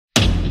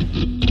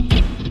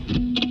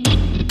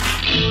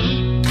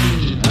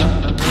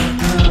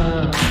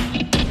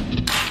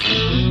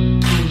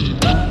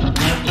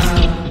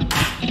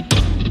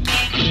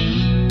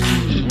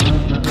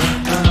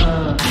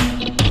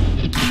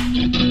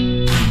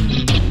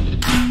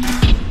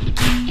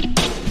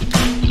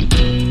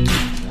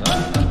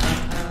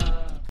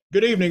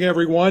Good evening,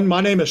 everyone.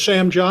 My name is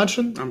Sam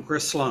Johnson, I'm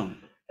Chris Sloan.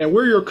 and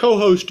we're your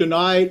co-host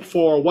tonight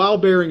for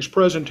Wild Bearing's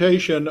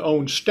presentation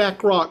on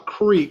Stack Rock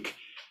Creek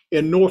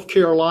in North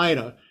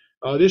Carolina.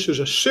 This is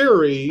a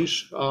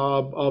series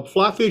of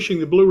fly fishing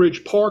the Blue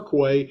Ridge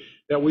Parkway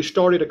that we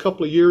started a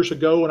couple of years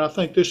ago, and I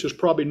think this is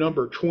probably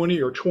number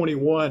 20 or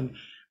 21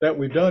 that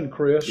we've done,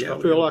 Chris. Yeah,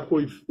 I feel like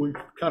we've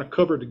kind of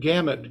covered the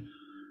gamut,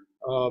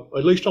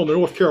 at least on the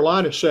North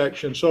Carolina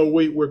section. So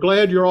we're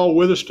glad you're all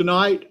with us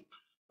tonight.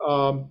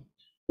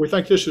 We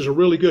think this is a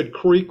really good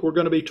creek we're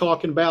going to be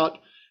talking about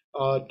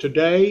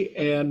today,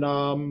 and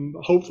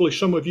hopefully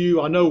some of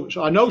you, I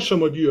know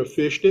some of you have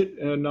fished it,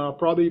 and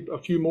probably a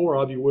few more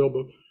of you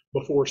will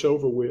before it's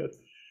over with.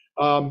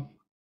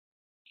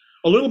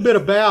 A little bit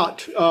about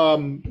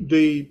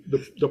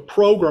the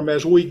program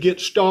as we get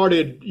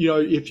started. You know,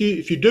 if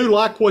you do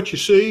like what you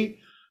see,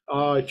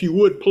 if you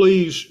would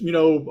please,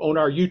 on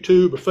our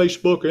YouTube or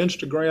Facebook or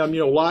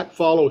Instagram, like,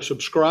 follow,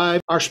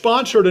 subscribe. Our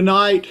sponsor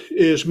tonight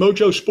is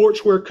Mojo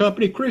Sportswear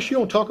Company. Chris, you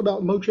want to talk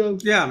about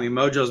Mojo? Yeah, I mean,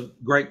 Mojo's a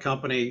great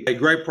company, a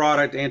great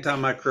product,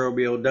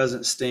 antimicrobial,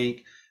 doesn't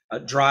stink,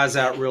 dries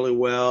out really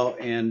well,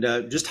 and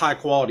just high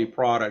quality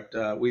product.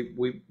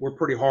 We're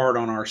pretty hard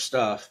on our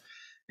stuff,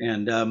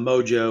 and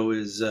Mojo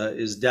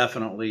is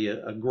definitely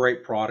a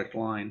great product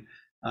line.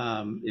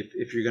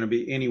 If you're going to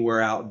be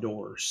anywhere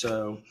outdoors.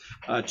 So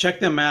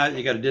check them out.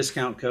 You got a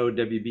discount code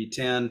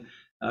WB10.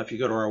 If you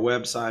go to our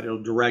website,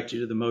 it'll direct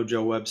you to the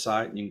Mojo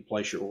website and you can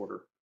place your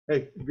order.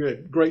 Hey,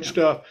 good. Great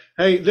stuff.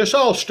 Hey, this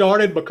all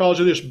started because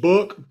of this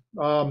book.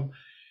 I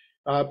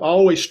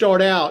always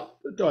start out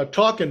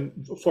talking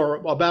for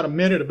about a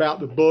minute about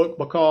the book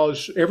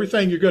because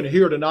everything you're going to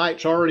hear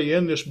tonight's already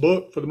in this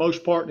book for the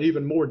most part in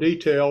even more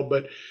detail.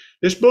 But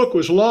this book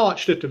was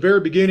launched at the very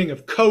beginning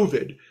of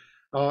COVID.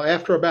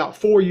 After about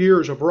 4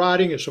 years of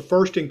writing. It's a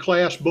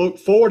first-in-class book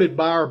forwarded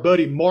by our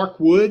buddy Mark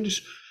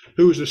Woods,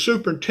 who was the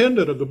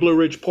superintendent of the Blue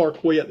Ridge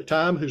Parkway at the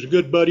time, who's a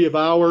good buddy of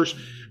ours,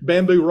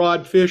 bamboo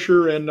rod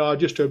fisher, and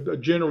just a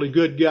generally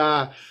good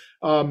guy.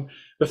 The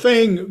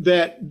thing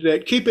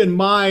that keep in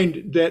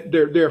mind that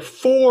there are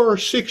 4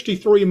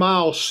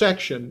 63-mile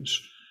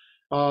sections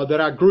that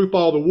I group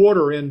all the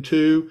water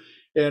into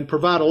and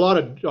provide a lot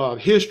of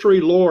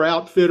history, lore,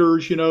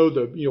 outfitters,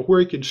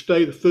 where you can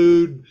stay, the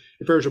food,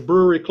 if there's a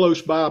brewery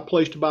close by, a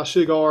place to buy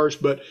cigars,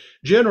 but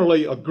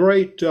generally a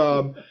great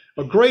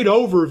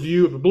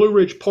overview of the Blue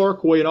Ridge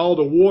Parkway and all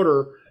the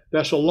water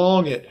that's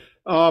along it.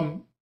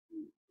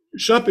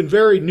 Something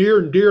very near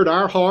and dear to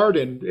our heart,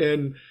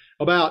 and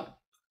about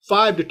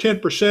 5 to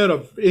 10%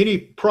 of any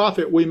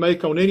profit we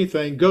make on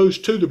anything goes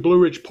to the Blue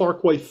Ridge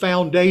Parkway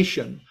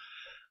Foundation.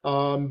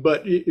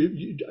 But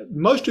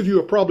most of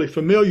you are probably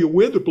familiar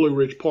with the Blue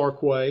Ridge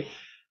Parkway,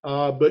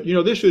 but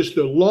this is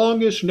the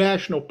longest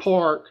national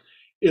park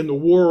in the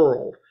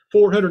world,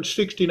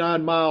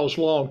 469 miles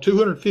long,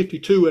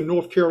 252 in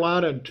North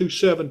Carolina and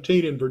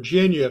 217 in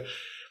Virginia.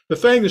 The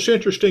thing that's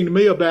interesting to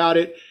me about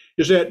it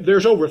is that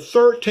there's over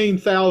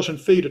 13,000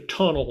 feet of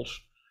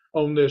tunnels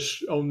on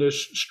this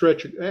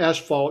stretch of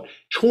asphalt,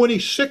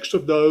 26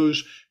 of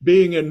those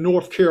being in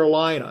North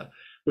Carolina,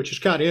 which is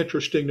kind of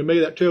interesting to me.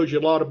 That tells you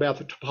a lot about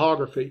the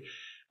topography.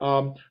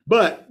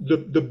 But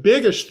the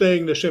biggest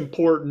thing that's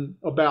important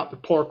about the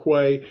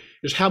parkway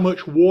is how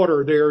much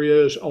water there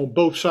is on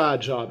both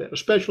sides of it,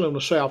 especially on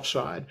the south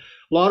side.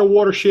 A lot of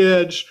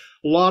watersheds,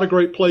 a lot of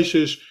great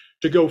places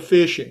to go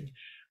fishing.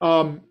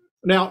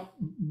 Now,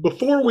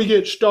 before we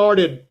get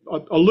started,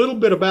 a little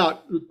bit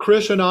about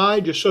Chris and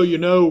I, just so you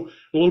know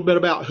a little bit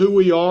about who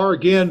we are.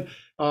 Again,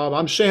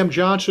 I'm Sam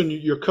Johnson,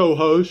 your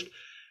co-host.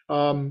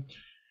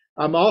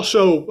 I'm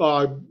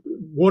also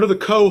one of the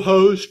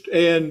co-hosts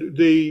and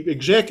the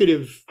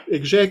executive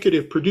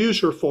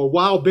producer for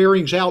Wild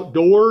Bearings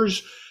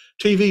Outdoors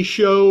TV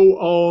show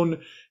on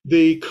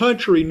the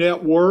Country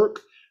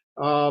Network.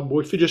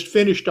 We just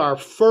finished our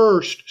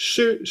first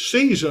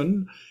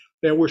season,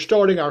 and we're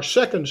starting our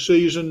second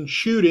season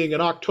shooting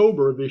in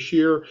October of this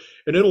year,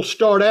 and it'll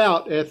start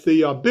out at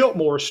the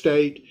Biltmore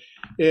Estate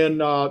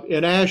in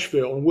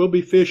Asheville, and we'll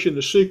be fishing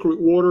the secret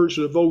waters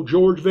of old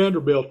George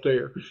Vanderbilt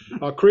there.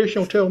 Chris,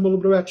 you want to tell them a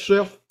little bit about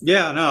yourself?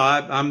 Yeah, no,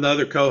 I'm the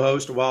other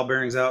co-host of Wild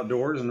Bearings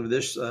Outdoors and of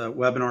this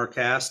webinar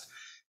cast,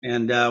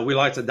 and we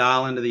like to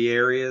dial into the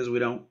areas. We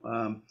don't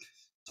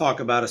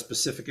talk about a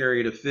specific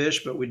area to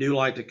fish, but we do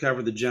like to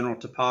cover the general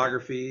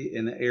topography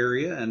in the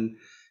area and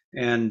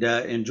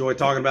enjoy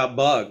talking about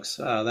bugs.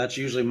 That's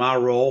usually my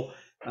role.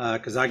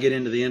 Because I get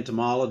into the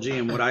entomology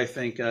and what I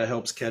think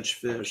helps catch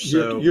fish.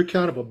 So you're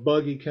kind of a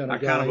buggy kind of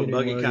guy. I'm kind of a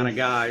buggy kind of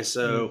guy.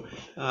 So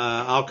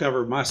I'll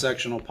cover my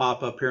section. Will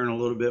pop up here in a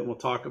little bit. And we'll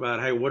talk about,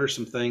 hey, what are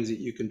some things that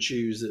you can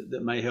choose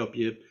that may help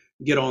you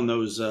get on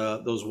those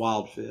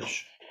wild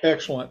fish.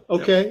 Excellent.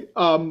 Okay.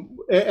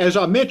 As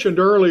I mentioned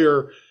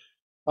earlier,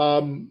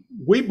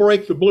 we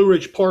break the Blue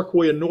Ridge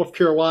Parkway in North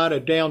Carolina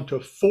down to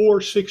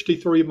 4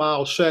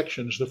 63-mile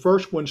sections. The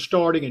first one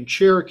starting in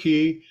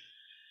Cherokee,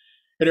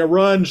 and it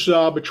runs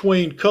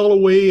between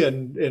Cullowhee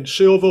and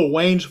Silva,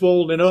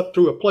 Waynesville, and then up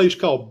through a place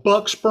called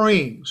Buck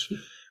Springs,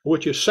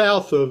 which is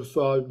south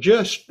of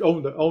just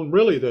on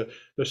really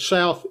the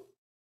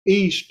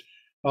southeast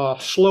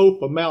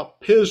slope of Mount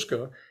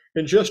Pisgah,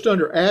 and just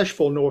under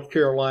Asheville, North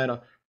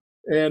Carolina.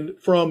 And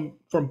from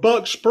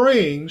Buck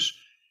Springs,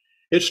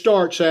 it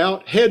starts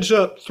out, heads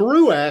up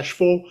through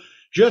Asheville,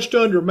 just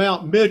under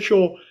Mount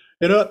Mitchell,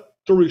 and up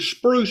through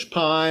Spruce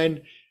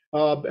Pine,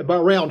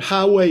 about around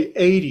Highway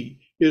 80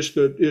 is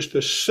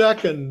the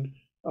second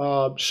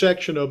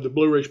section of the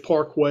Blue Ridge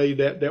Parkway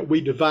that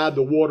we divide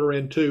the water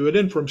into. And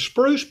then from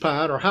Spruce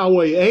Pine, or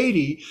Highway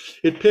 80,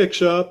 it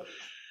picks up,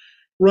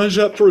 runs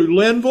up through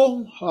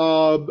Linville,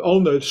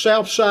 on the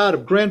south side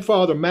of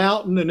Grandfather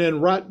Mountain, and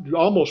then right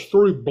almost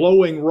through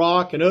Blowing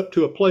Rock and up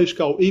to a place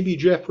called E.B.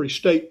 Jeffrey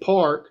State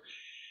Park,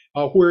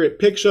 where it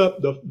picks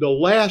up the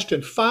last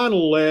and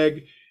final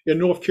leg in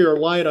North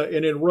Carolina,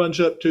 and then runs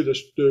up to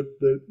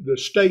the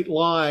state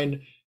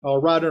line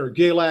right under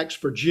Galax,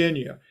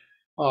 Virginia.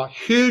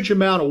 Huge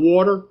amount of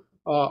water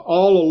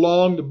all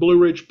along the Blue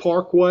Ridge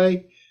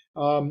Parkway.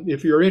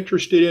 If you're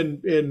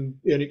interested in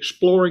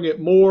exploring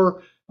it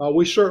more,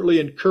 we certainly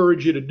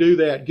encourage you to do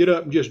that. Get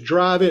up and just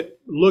drive it,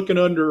 looking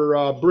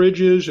under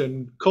bridges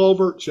and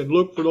culverts, and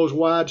look for those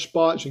wide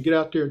spots, and get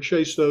out there and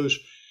chase those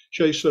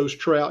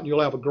trout, and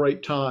you'll have a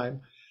great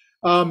time.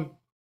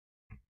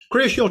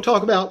 Chris, you'll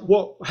talk about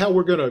how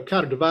we're going to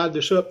kind of divide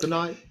this up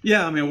tonight?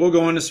 Yeah, I mean, we'll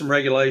go into some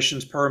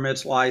regulations,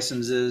 permits,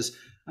 licenses.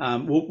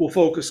 We'll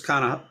focus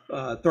kind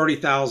of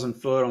 30,000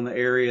 foot on the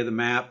area, the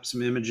map,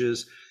 some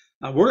images.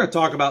 We're going to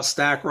talk about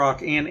Stack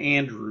Rock and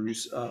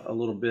Andrews a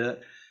little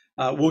bit.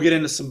 We'll get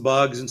into some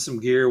bugs and some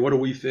gear. What do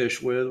we fish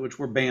with? Which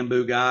we're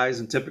bamboo guys,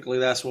 and typically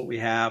that's what we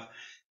have.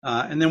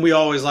 And then we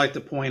always like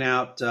to point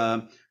out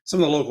some of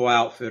the local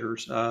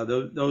outfitters.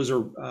 Those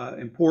are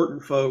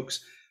important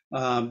folks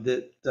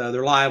that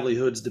their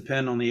livelihoods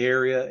depend on the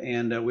area,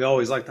 and we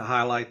always like to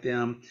highlight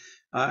them.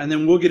 And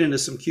then we'll get into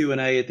some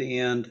Q&A at the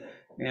end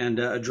and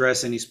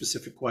address any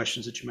specific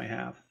questions that you may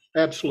have.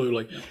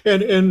 Absolutely.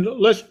 And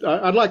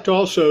I'd like to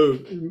also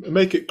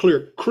make it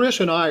clear,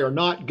 Chris and I are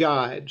not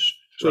guides.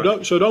 So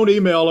right. Don't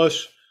email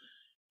us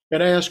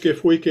and ask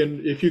if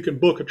you can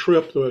book a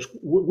trip to us.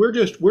 We're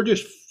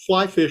just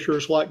fly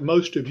fishers like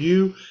most of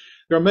you.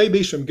 There may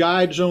be some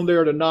guides on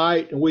there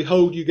tonight, and we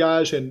hold you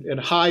guys in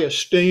high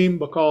esteem,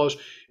 because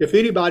if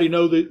anybody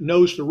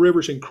knows the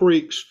rivers and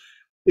creeks,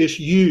 it's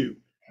you,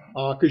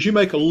 because you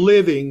make a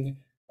living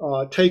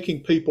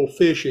taking people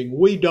fishing.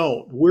 We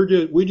don't.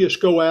 We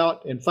just go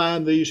out and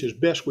find these as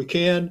best we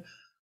can,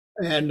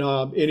 and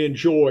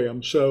enjoy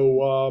them.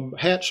 So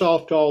hats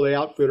off to all the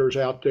outfitters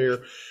out there.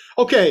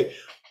 Okay,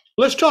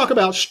 let's talk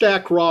about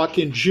Stack Rock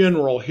in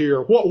general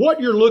here.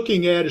 What you're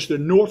looking at is the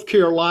North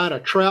Carolina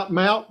trout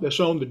mount that's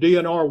on the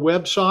DNR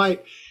website.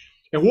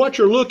 And what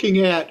you're looking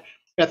at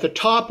the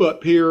top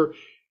up here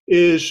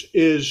is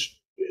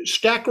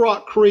Stack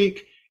Rock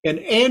Creek and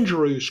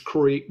Andrews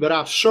Creek that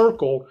I've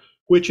circled,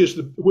 which is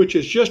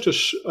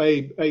just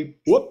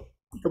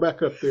go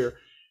back up there.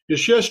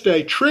 It's just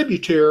a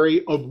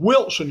tributary of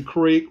Wilson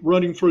Creek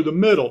running through the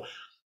middle.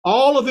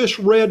 All of this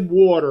red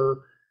water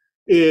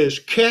is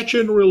catch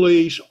and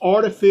release,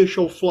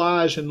 artificial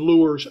flies and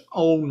lures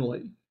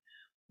only.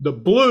 The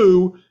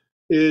blue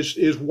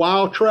is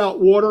wild trout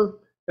water.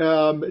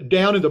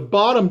 Down in the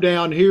bottom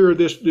down here,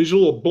 these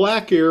little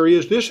black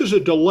areas, this is a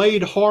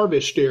delayed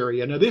harvest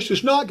area. Now, this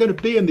is not going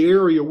to be in the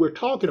area we're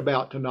talking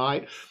about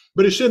tonight,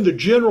 but it's in the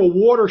general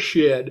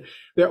watershed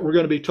that we're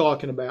going to be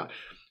talking about.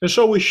 And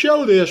so we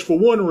show this for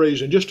one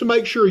reason, just to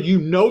make sure you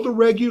know the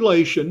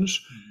regulations,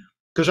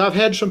 because I've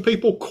had some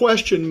people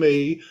question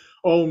me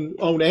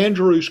on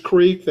Andrews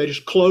Creek that is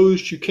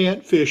closed, you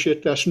can't fish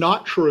it. That's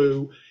not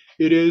true.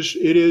 It is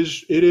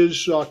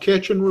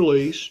catch and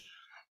release,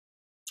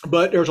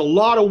 but there's a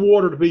lot of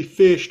water to be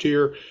fished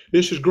here.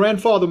 This is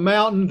Grandfather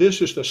Mountain. This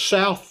is the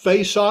south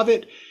face of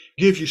it.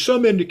 Gives you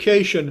some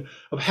indication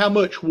of how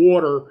much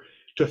water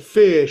to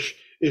fish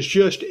is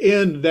just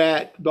in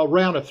that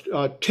around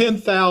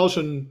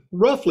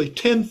roughly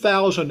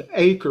 10,000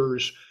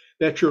 acres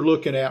that you're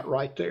looking at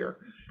right there.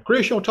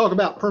 Chris, you want to talk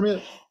about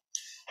permits?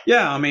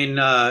 Yeah, I mean,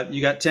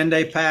 you got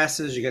 10-day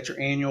passes, you got your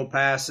annual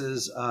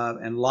passes,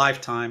 and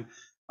lifetime.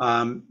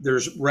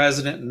 There's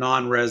resident and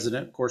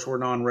non-resident. Of course, we're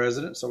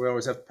non-resident, so we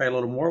always have to pay a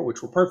little more,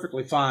 which we're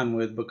perfectly fine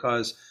with,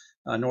 because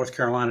North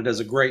Carolina does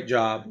a great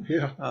job.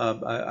 Yeah.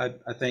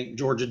 I think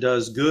Georgia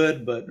does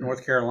good, but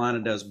North Carolina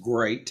does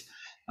great.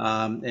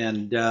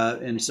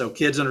 And so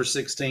kids under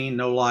 16,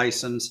 no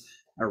license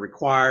are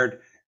required.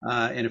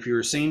 And if you're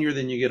a senior,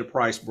 then you get a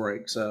price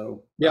break.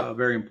 So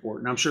very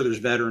important. I'm sure there's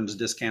veterans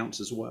discounts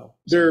as well.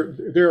 So.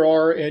 There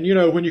are. And,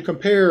 when you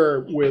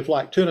compare with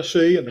like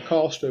Tennessee and the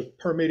cost of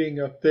permitting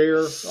up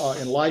there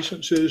and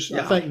licenses,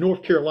 I think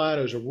North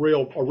Carolina is a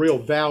real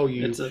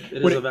value. It is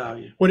a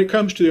value. When it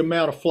comes to the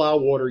amount of fly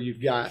water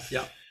you've got.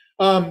 Yeah.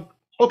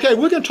 Okay,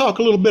 we're going to talk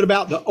a little bit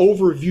about the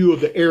overview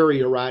of the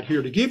area right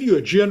here to give you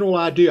a general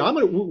idea.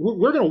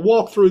 We're going to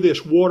walk through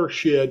this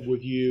watershed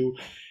with you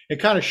and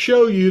kind of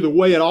show you the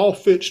way it all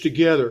fits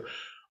together.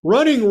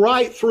 running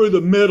right through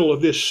the middle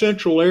of this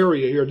central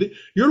area here.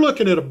 You're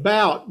looking at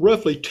about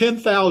roughly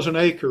 10,000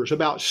 acres,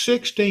 about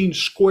 16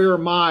 square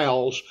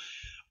miles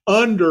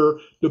under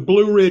the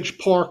Blue Ridge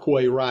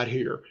Parkway right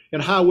here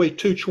and Highway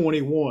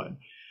 221.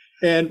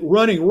 And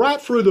running right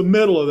through the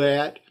middle of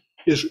that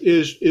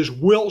is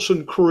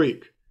Wilson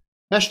Creek.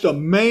 That's the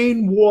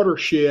main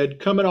watershed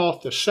coming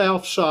off the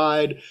south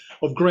side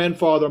of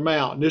Grandfather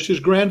Mountain. This is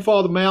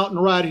Grandfather Mountain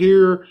right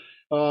here,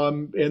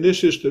 and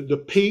this is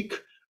the peak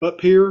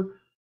up here.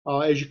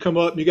 As you come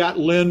up, you got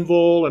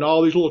Linville and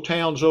all these little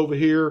towns over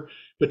here,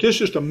 but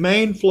this is the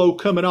main flow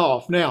coming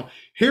off. Now,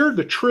 here's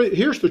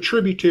the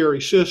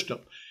tributary system.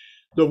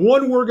 The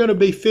one we're going to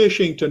be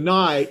fishing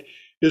tonight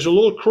is a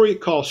little creek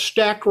called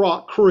Stack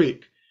Rock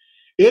Creek.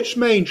 Its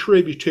main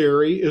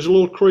tributary is a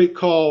little creek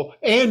called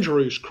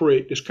Andrews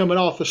Creek that's coming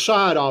off the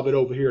side of it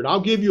over here. And I'll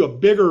give you a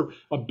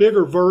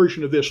bigger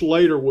version of this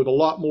later with a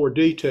lot more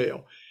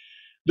detail.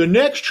 The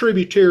next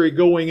tributary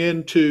going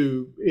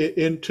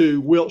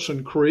into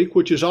Wilson Creek,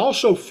 which is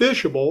also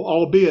fishable,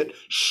 albeit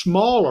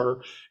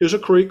smaller, is a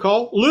creek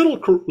called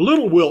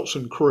Little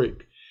Wilson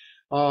Creek.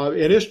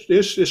 And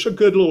it's a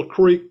good little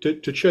creek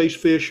to chase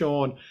fish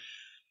on.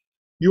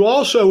 You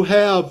also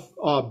have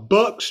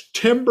Buck's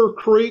Timber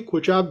Creek,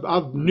 which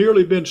I've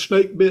nearly been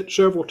snake bit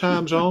several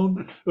times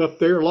on up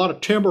there. A lot of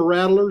timber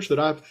rattlers that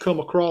I've come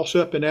across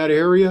up in that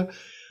area.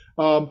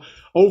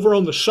 Over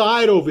on the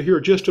side over here,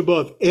 just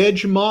above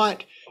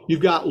Edgemont, you've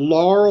got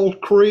Laurel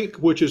Creek,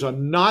 which is a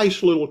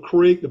nice little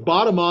creek. The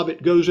bottom of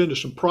it goes into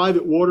some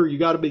private water. You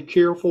got to be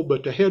careful,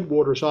 but the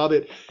headwaters of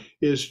it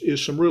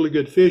is some really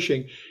good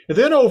fishing. And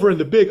then over in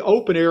the big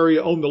open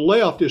area on the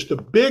left is the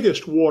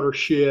biggest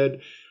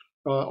watershed,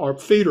 or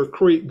feeder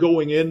creek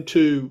going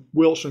into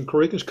Wilson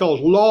Creek. It's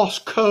called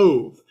Lost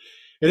Cove.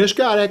 And it's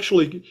got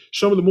actually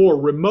some of the more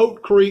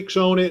remote creeks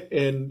on it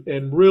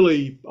and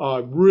really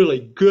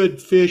good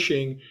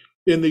fishing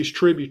in these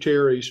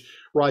tributaries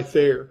right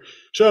there.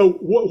 So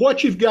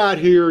what you've got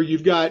here, you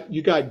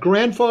got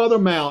Grandfather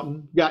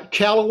Mountain, got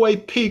Callaway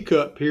Peak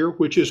up here,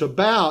 which is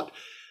about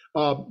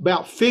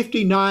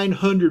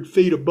 5,900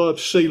 feet above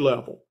sea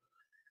level.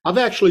 I've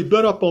actually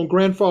been up on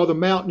Grandfather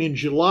Mountain in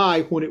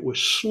July when it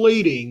was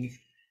sleeting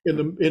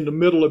in the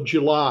middle of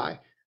July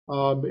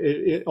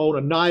on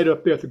a night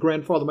up there at the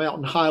Grandfather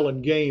Mountain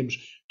Highland Games.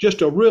 I'm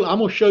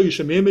going to show you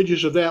some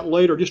images of that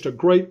later. Just a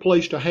great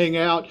place to hang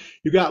out.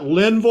 You got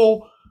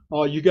Linville,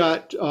 you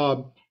got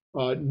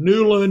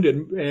Newland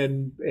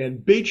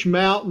and Beach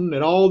Mountain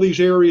and all these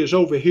areas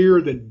over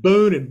here. Then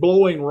Boone and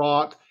Blowing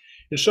Rock,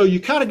 and so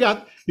you kind of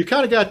got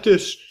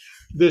this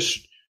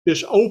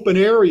open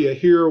area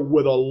here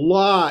with a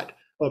lot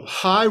of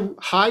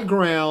high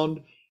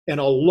ground and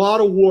a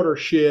lot of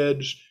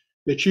watersheds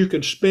that you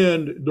can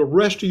spend the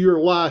rest of your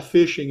life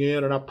fishing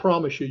in, and I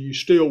promise you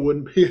still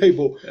wouldn't be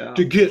able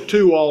to get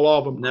to all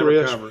of them,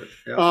 Chris. Never cover it.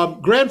 Yeah.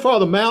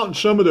 Grandfather Mountain,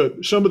 some of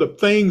the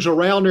things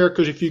around there,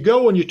 because if you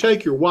go and you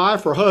take your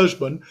wife or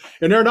husband,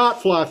 and they're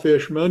not fly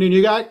fishermen, and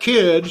you got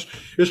kids,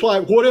 it's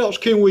like, what else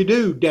can we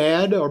do,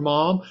 Dad or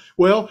Mom?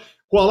 Well,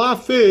 while I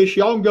fish,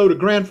 y'all can go to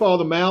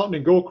Grandfather Mountain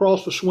and go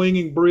across the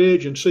swinging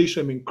bridge and see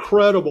some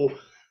incredible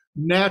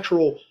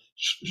natural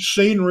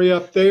scenery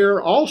up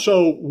there.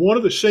 Also, one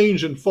of the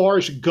scenes in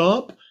Forrest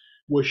Gump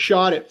was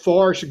shot at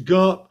Forrest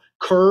Gump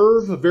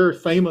Curve, a very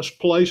famous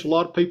place. A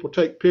lot of people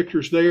take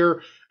pictures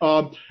there.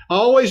 I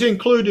always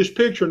include this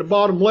picture in the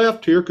bottom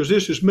left here because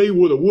this is me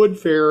with a wood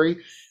ferry.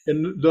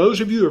 And those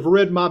of you who have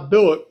read my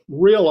book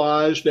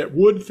realize that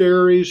wood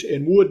ferries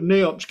and wood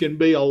nymphs can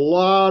be a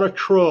lot of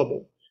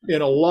trouble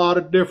in a lot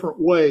of different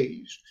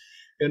ways,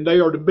 and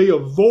they are to be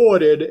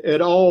avoided at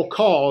all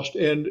cost.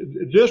 And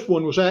this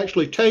one was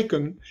actually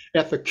taken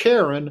at the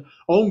Cairn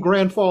on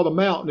Grandfather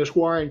Mountain. That's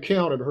where I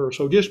encountered her.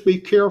 So just be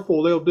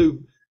careful.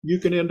 You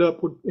can end up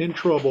in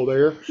trouble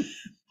there.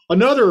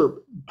 Another,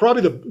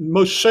 probably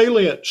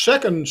the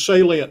second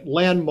salient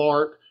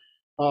landmark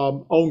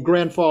on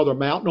Grandfather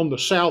Mountain on the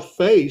south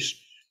face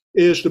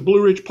is the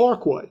Blue Ridge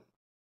Parkway.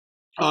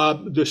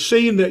 The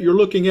scene that you're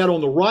looking at on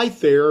the right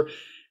there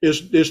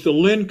is the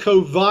Lynn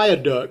Cove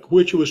Viaduct,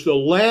 which was the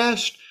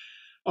last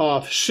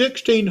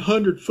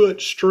 1,600-foot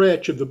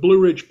stretch of the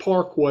Blue Ridge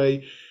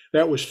Parkway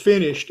that was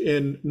finished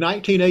in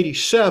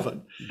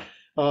 1987.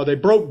 They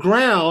broke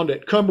ground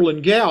at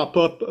Cumberland Gap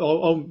up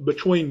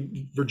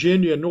between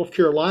Virginia and North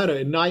Carolina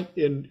in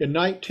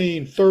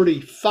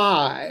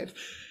 1935.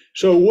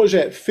 So was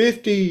that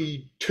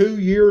 52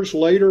 years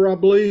later, I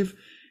believe,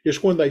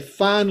 is when they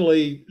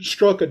finally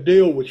struck a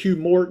deal with Hugh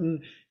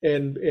Morton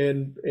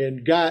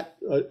and got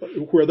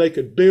where they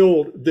could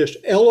build this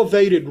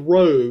elevated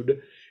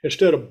road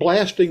instead of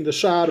blasting the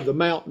side of the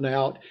mountain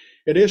out.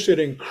 And it's an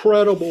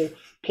incredible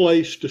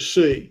place to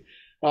see.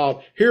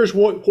 Here's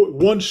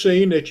one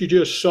scene that you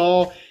just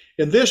saw,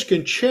 and this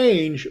can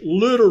change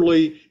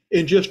literally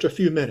in just a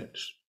few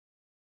minutes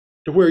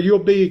to where you'll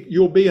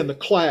be in the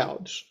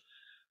clouds.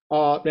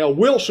 Now,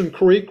 Wilson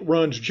Creek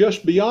runs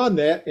just beyond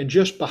that, and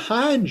just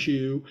behind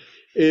you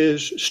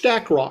is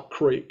Stack Rock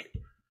Creek.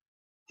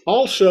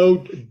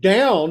 Also,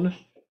 down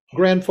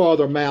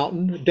Grandfather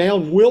Mountain,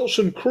 down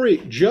Wilson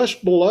Creek,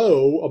 just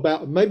below,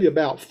 maybe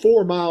about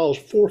 4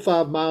 or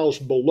 5 miles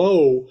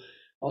below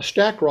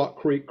Stack Rock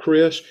Creek,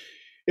 Chris,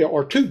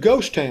 are two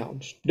ghost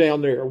towns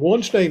down there.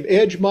 One's named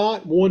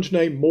Edgemont, one's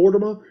named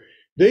Mortimer.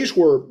 These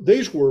were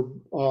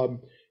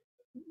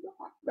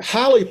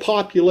highly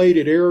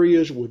populated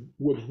areas with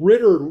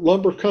Ritter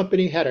Lumber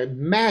Company had a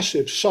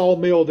massive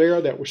sawmill there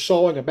that was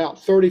sawing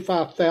about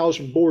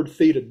 35,000 board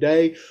feet a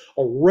day,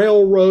 a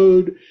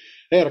railroad.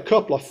 They had a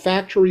couple of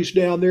factories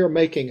down there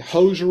making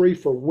hosiery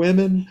for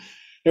women.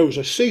 There was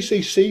a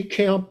CCC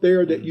camp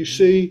there that you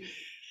see.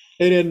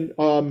 And in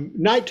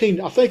I think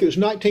it was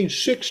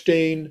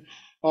 1916,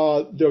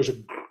 there was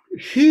a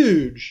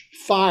huge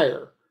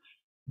fire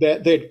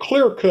that they'd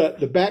clear cut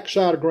the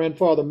backside of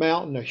Grandfather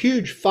Mountain. A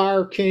huge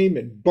fire came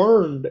and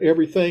burned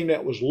everything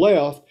that was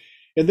left.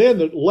 And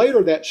then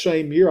later that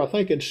same year, I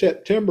think in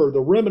September, the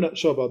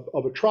remnants of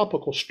a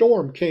tropical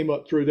storm came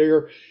up through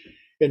there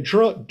and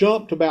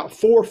dumped about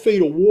 4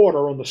 feet of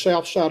water on the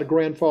south side of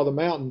Grandfather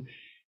Mountain.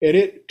 And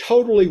it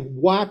totally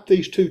wiped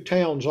these two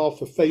towns off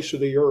the face of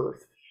the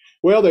earth.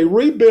 Well, they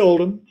rebuilt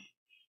them,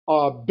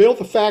 built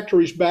the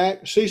factories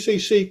back.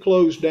 CCC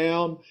closed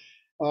down.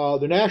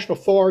 The National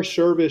Forest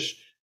Service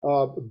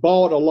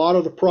bought a lot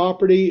of the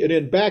property, and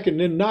then back in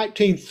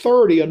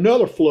 1930,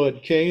 another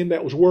flood came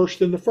that was worse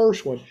than the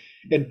first one,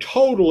 and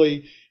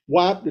totally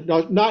wiped.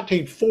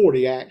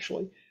 1940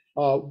 actually,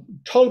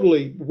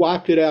 totally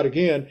wiped it out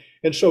again.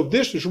 And so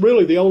this is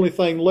really the only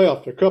thing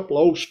left: a couple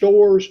of old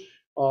stores,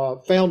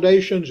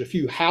 foundations, a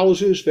few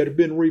houses that have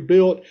been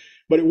rebuilt.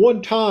 But at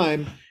one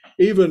time,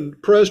 even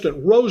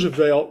President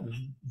Roosevelt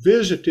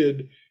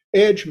visited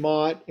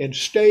Edgemont and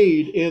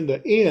stayed in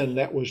the inn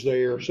that was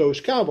there. So it's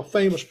kind of a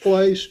famous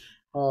place,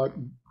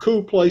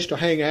 cool place to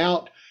hang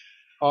out.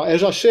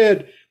 As I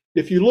said,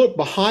 if you look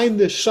behind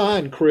this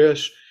sign,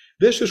 Chris,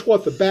 this is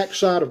what the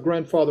backside of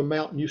Grandfather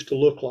Mountain used to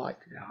look like.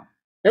 Yeah.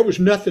 There was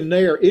nothing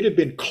there. It had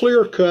been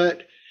clear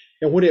cut.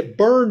 And when it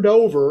burned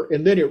over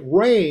and then it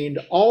rained,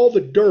 all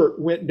the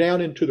dirt went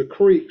down into the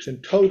creeks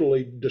and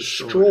totally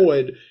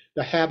destroyed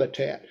the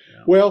habitat.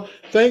 Yeah. Well,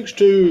 thanks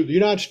to the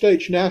United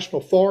States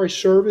National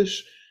Forest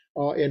Service,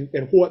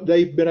 and what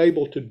they've been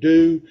able to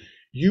do,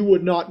 you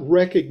would not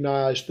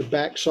recognize the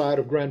backside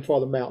of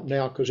Grandfather Mountain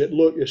now, because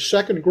it's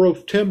second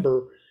growth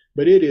timber,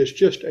 but it is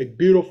just a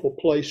beautiful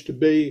place to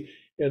be,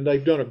 and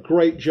they've done a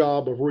great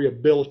job of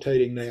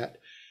rehabilitating that.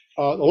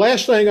 The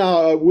last thing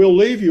I will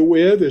leave you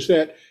with is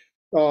that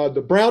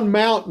the Brown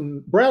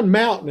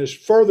Mountain is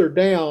further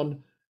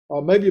down,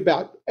 maybe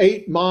about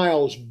 8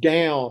 miles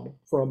down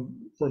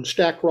from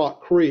Stack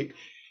Rock Creek.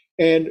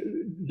 And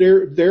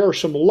there are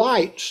some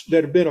lights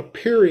that have been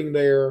appearing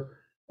there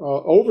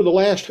over the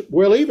last,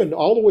 well, even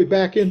all the way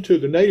back into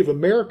the Native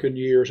American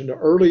years, in the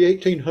early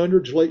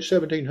 1800s, late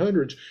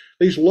 1700s,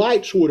 these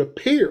lights would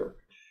appear.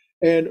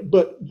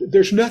 But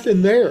there's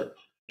nothing there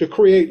to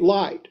create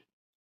light.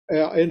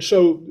 And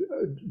so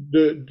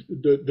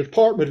the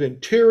Department of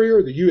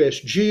Interior, the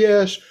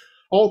USGS,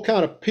 all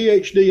kind of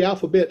PhD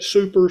alphabet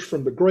supers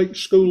from the great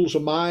schools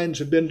of mines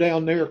have been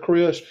down there,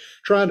 Chris,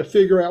 trying to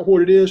figure out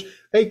what it is.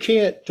 They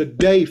can't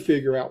today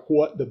figure out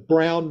what the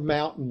Brown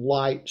Mountain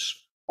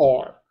lights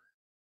are.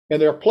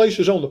 And there are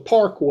places on the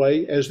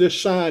parkway, as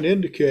this sign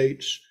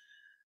indicates,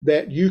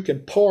 that you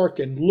can park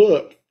and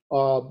look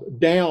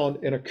down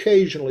and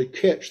occasionally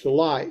catch the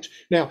lights.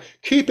 Now,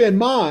 keep in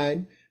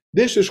mind,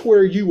 this is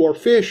where you are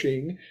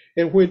fishing,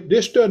 and when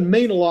this doesn't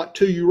mean a lot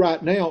to you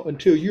right now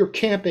until you're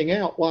camping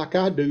out like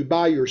I do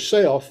by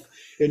yourself,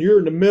 and you're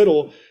in the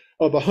middle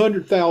of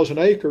 100,000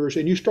 acres,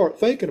 and you start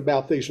thinking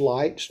about these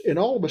lights, and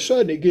all of a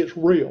sudden it gets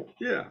real.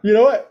 Yeah, you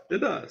know what? It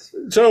does.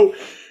 So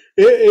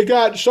it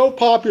got so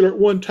popular at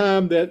one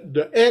time that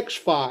the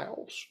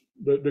X-Files,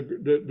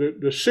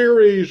 the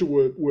series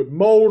with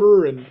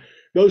Mulder and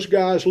those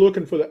guys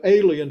looking for the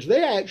aliens,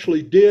 they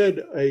actually did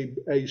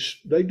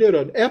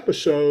an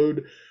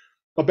episode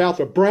about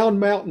the Brown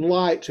Mountain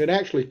lights, and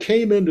actually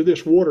came into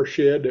this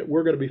watershed that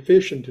we're going to be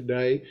fishing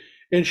today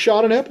and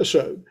shot an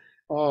episode.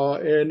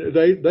 And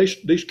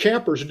these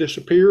campers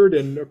disappeared,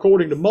 and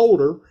according to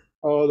Mulder,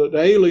 the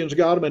aliens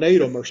got them and ate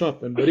them or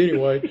something. But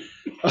anyway,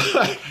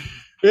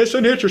 it's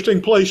an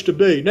interesting place to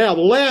be. Now,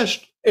 the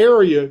last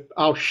area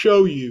I'll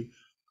show you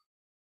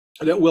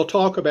that we'll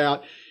talk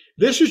about,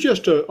 this is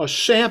just a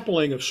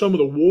sampling of some of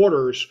the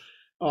waters.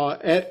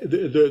 At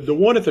the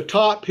one at the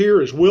top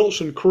here is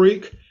Wilson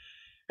Creek.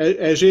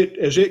 As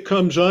it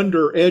comes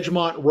under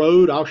Edgemont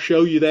Road, I'll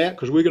show you that,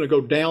 because we're going to go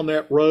down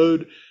that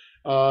road.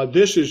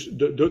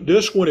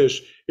 This one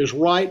is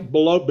right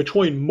below,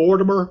 between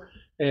Mortimer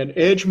and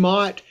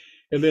Edgemont,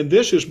 and then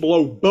this is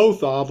below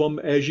both of them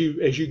as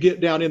you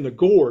get down in the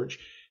gorge.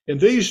 And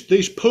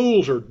these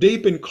pools are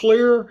deep and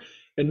clear,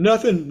 and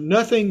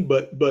nothing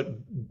but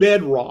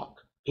bedrock,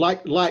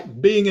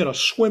 like being in a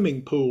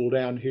swimming pool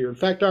down here. In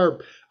fact,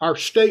 our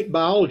state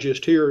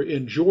biologist here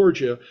in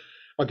Georgia,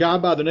 a guy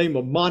by the name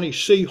of Monty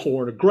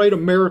Seahorn, a great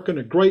American,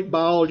 a great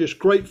biologist,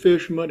 great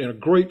fisherman, and a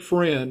great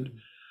friend,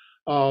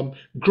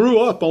 grew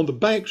up on the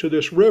banks of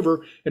this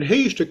river, and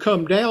he used to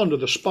come down to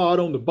the spot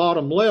on the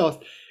bottom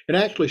left and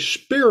actually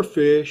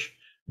spearfish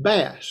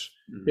bass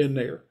in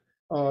there.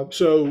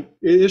 So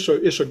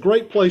it's a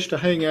great place to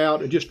hang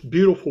out and just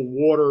beautiful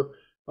water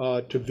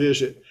to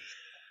visit.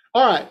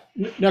 All right,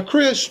 now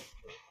Chris,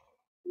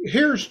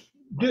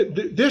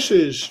 this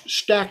is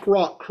Stack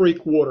Rock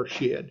Creek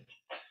watershed.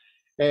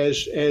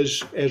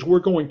 As we're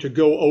going to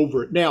go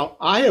over it. Now,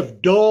 I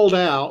have dulled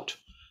out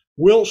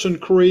Wilson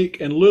Creek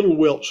and Little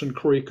Wilson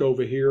Creek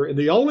over here, and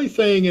the only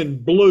thing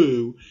in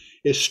blue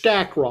is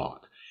Stack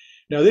Rock.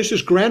 Now, this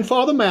is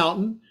Grandfather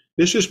Mountain.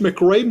 This is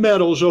McRae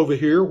Meadows over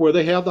here, where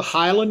they have the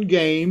Highland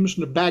Games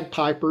and the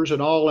bagpipers and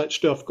all that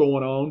stuff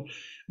going on.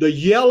 The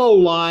yellow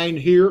line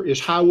here is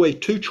Highway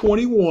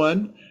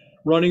 221,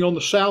 running on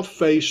the south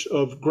face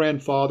of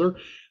Grandfather.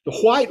 The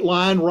white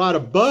line right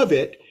above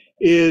it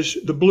is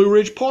the Blue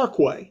Ridge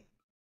Parkway.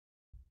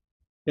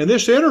 And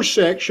this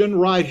intersection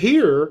right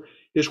here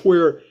is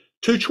where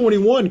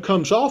 221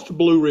 comes off the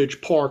Blue Ridge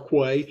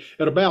Parkway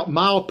at about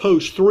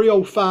milepost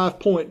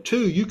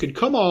 305.2. You can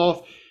come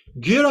off,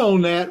 get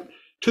on that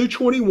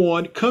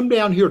 221, come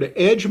down here to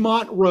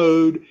Edgemont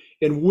Road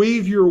and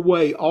weave your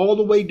way all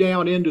the way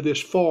down into this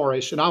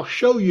forest. And I'll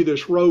show you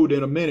this road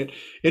in a minute.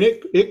 And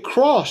it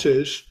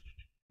crosses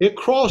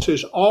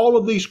all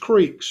of these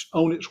creeks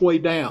on its way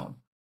down.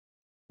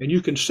 And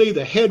you can see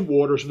the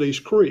headwaters of these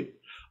creeks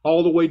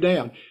all the way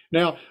down.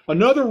 Now,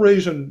 another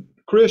reason,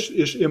 Chris,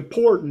 is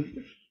important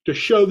to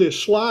show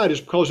this slide is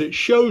because it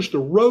shows the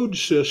road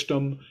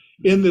system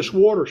in this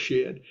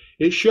watershed.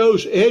 It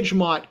shows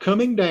Edgemont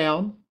coming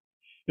down,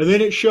 and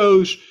then it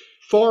shows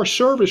Forest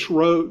Service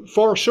Road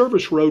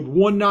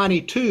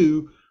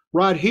 192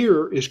 right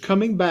here is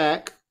coming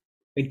back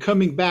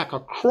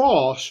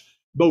across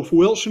both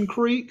Wilson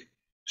Creek,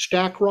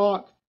 Stack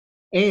Rock,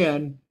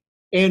 and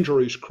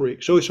Andrews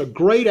Creek. So it's a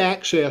great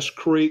access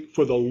creek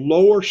for the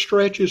lower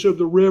stretches of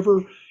the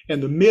river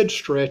and the mid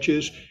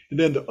stretches, and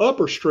then the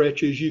upper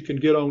stretches you can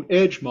get on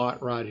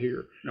Edgemont right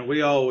here. Now,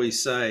 we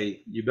always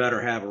say you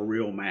better have a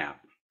real map,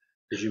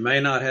 because you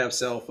may not have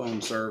cell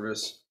phone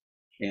service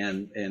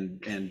and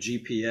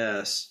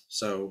GPS,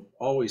 so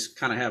always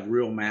kind of have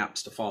real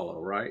maps to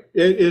follow, right?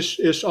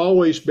 It's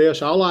always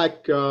best. I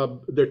like there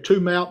are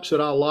two maps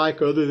that I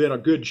like other than a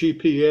good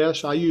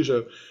GPS. I use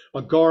a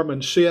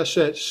Garmin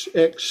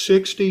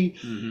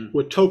CSX60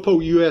 with Topo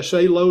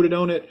USA loaded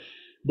on it.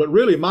 But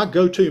really my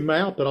go-to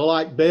map that I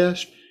like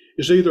best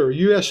is either a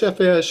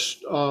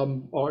USFS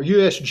or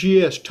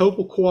USGS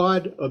Topo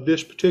Quad of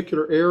this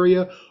particular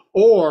area,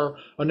 or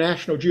a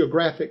National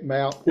Geographic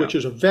map, which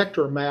is a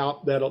vector map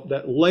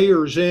that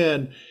layers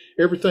in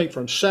everything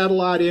from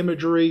satellite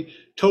imagery,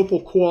 Topo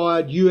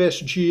Quad,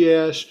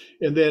 USGS,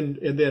 and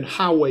then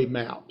highway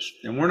maps.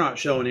 And we're not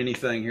showing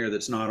anything here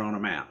that's not on a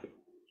map.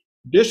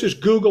 This is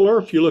Google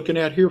Earth you're looking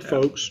at here,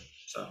 folks.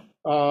 So.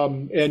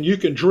 And you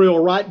can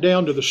drill right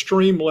down to the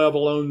stream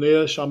level on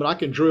this. I mean, I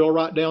can drill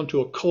right down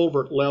to a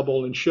culvert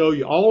level and show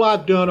you. All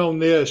I've done on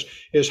this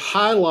is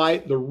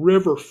highlight the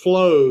river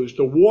flows,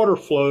 the water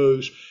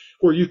flows,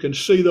 where you can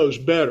see those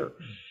better.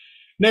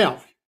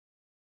 Now,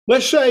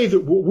 let's say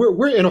that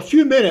we're in a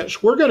few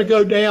minutes, we're going to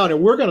go down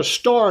and we're going to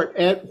start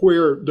at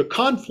where the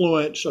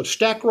confluence of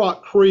Stack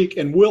Rock Creek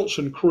and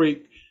Wilson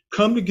Creek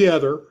come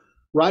together,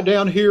 right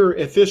down here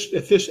at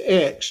this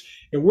X,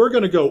 and we're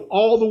going to go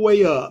all the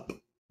way up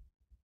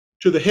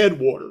to the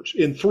headwaters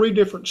in 3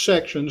 different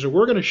sections, and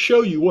we're going to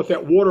show you what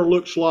that water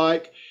looks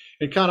like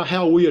and kind of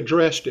how we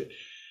addressed it.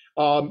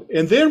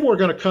 And then we're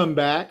going to come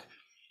back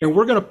and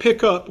we're going to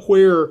pick up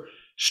where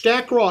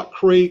Stack Rock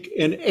Creek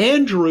and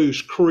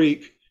Andrews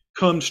Creek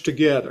comes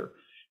together.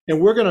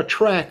 And we're going to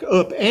track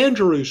up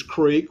Andrews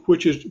Creek,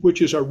 which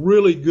is a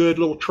really good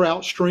little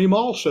trout stream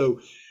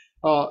also.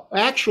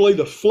 Actually,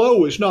 the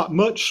flow is not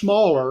much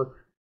smaller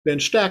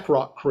than Stack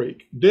Rock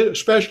Creek,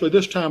 especially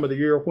this time of the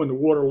year when the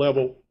water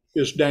level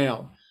is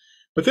down.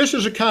 But this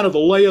is a kind of the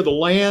lay of the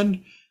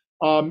land.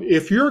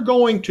 If you're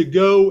going to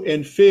go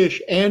and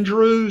fish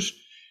Andrews,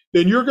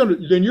 then you're going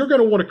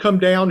to want to come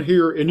down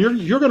here, and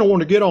you're going to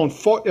want to get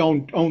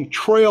on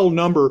trail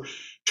number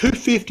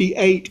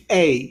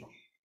 258A,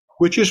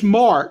 which is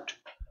marked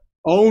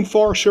on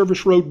Forest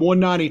Service Road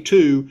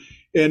 192,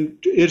 and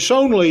it's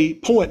only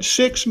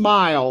 0.6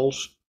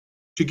 miles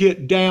to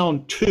get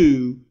down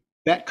to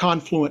that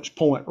confluence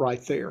point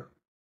right there.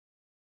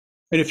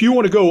 And if you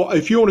want to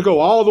go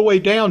all the way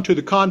down to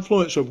the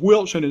confluence of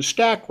Wilson and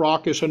Stack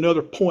Rock, it's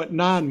another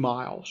 0.9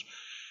 miles.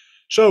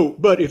 So,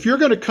 but if you're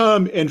going to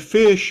come and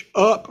fish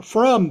up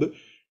from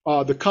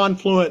the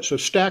confluence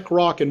of Stack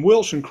Rock and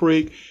Wilson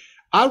Creek,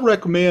 I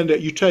recommend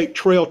that you take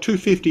Trail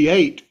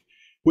 258,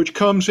 which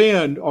comes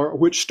in, or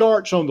which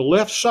starts on the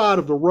left side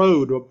of the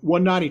road of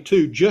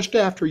 192, just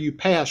after you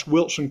pass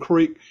Wilson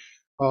Creek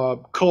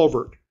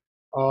culvert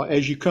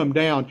as you come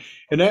down.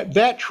 And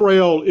that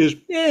trail is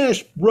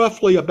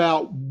roughly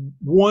about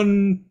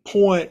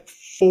 1.4,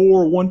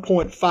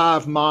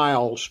 1.5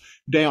 miles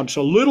down. It's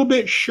a little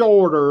bit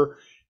shorter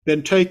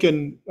than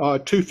taking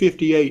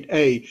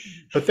 258A,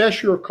 but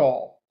that's your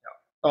call.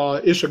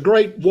 It's a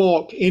great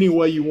walk any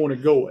way you want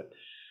to go it.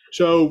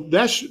 So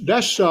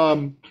that's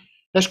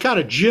kind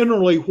of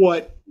generally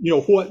what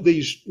what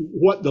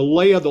the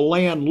lay of the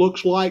land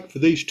looks like for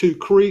these two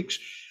creeks.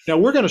 Now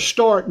we're going to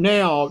start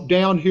now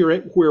down here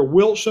at where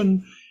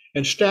Wilson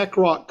and Stack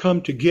Rock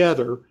come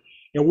together,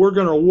 and we're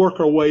going to work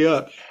our way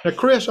up. Now,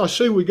 Chris, I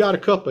see we got a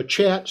couple of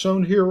chats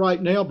on here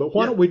right now, but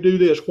why don't we do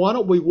this? Why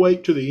don't we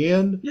wait to the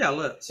end? Yeah,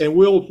 let's. And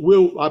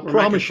I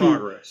promise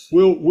you,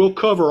 we'll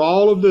cover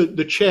all of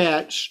the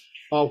chats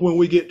when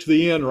we get to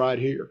the end right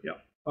here. Yeah.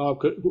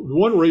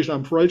 One reason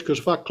I'm afraid is because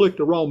if I click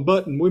the wrong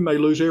button, we may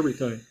lose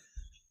everything.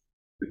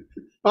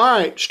 All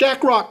right,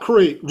 Stack Rock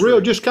Creek,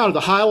 just kind of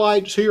the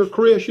highlights here,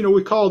 Chris.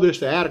 We call this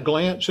the at a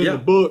glance in the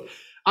book.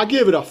 I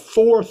give it a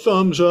 4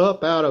 thumbs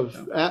up out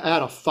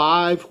of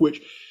 5,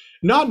 which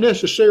not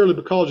necessarily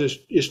because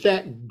it's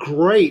that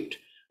great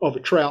of a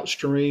trout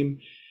stream,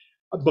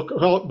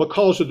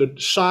 because of the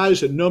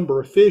size and number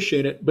of fish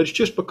in it, but it's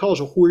just because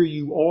of where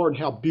you are and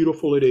how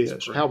beautiful it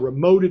is, how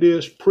remote it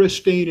is,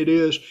 pristine it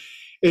is,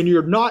 and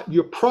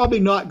you're probably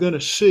not going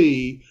to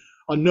see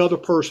another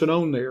person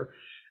on there.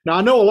 Now,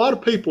 I know a lot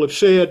of people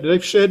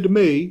they've said to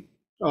me,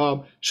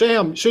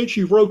 Sam, since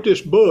you wrote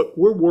this book,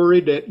 we're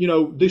worried that,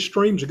 these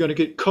streams are going to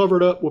get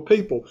covered up with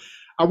people.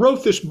 I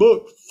wrote this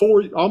book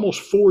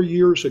almost 4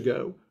 years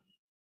ago,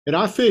 and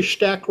I fished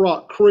Stack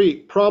Rock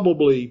Creek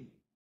probably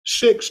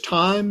 6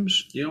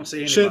 times. You don't see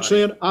anybody. Since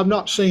then, I've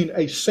not seen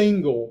a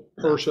single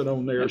person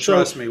on there. And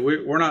trust me,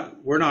 we're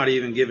not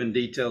even giving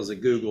details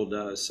that Google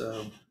does.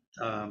 So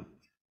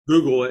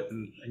Google it,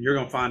 and you're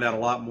going to find out a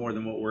lot more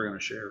than what we're going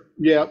to share.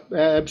 Yeah,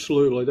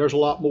 absolutely. There's a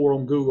lot more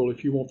on Google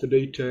if you want the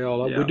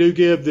detail. We do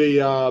give the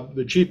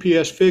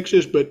GPS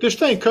fixes, but this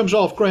thing comes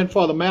off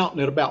Grandfather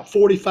Mountain at about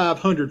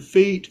 4,500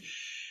 feet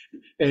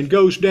and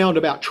goes down to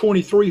about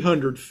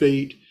 2,300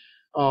 feet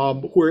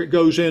where it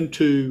goes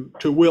into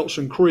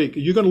Wilson Creek.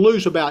 You're going to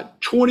lose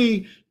about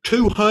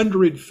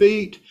 2,200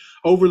 feet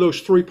over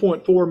those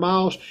 3.4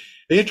 miles.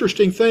 The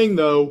interesting thing,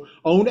 though,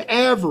 on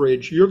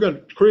average,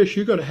 Chris,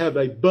 you're going to have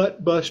a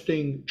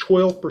butt-busting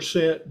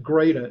 12%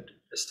 gradient.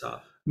 It's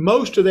tough.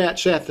 Most of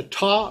that's at the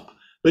top,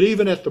 but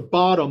even at the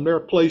bottom, there are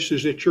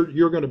places that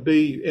you're going to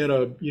be in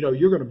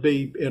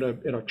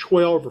a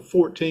 12 or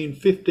 14,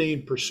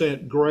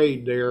 15%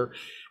 grade there,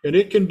 and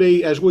it can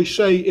be, as we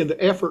say in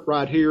the effort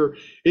right here,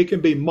 it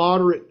can be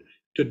moderate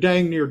to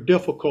dang near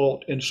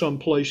difficult in some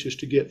places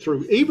to get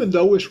through, even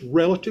though it's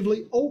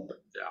relatively open.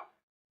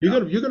 You're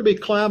going to be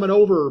climbing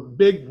over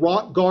big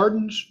rock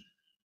gardens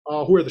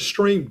where the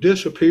stream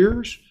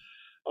disappears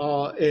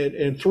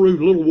and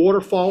through little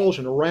waterfalls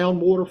and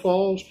around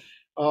waterfalls.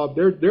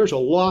 There's a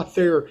lot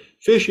there.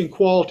 Fishing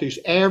qualities,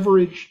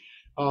 average,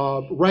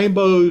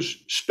 rainbows,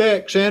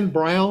 specks, and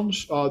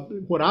browns.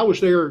 When I was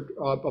there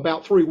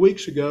about 3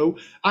 weeks ago,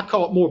 I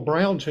caught more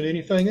browns than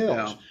anything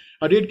else. Yeah.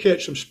 I did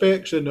catch some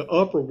specks in the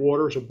upper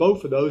waters of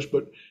both of those,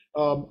 but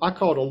I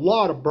caught a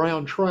lot of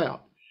brown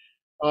trout.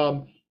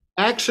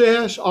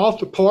 Access off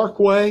the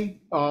Parkway,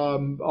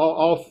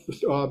 off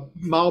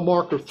mile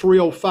marker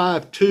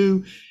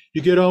 305.2.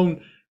 You get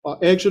on,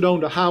 exit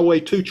onto Highway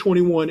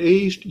 221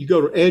 East. You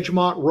go to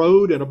Edgemont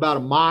Road in about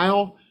a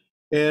mile,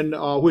 and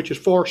which is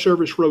Forest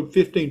Service Road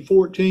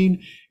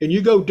 1514. And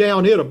you go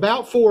down it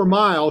about 4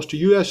 miles to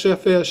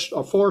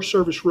USFS Forest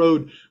Service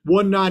Road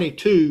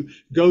 192,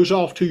 goes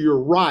off to your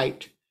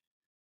right.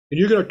 And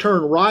you're going to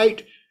turn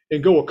right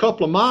and go a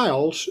couple of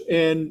miles,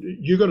 and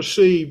you're going to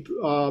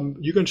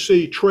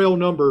see trail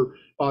number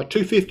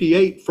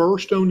 258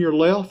 first on your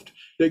left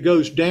that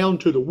goes down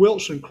to the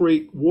Wilson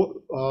Creek,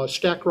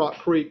 Stack Rock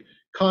Creek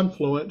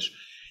confluence.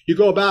 You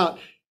go about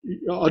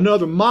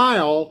another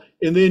mile,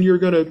 and then you're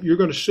going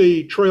to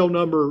see trail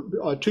number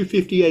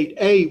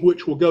 258A,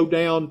 which will go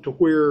down to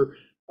where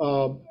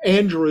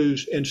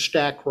Andrews and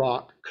Stack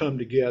Rock come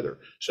together.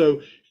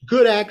 So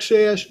good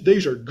access.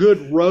 These are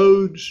good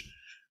roads.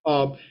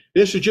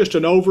 This is just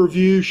an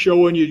overview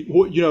showing you,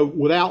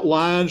 without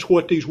lines,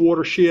 what these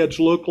watersheds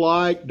look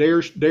like.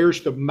 There's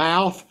the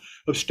mouth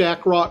of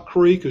Stack Rock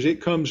Creek as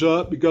it comes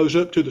up. It goes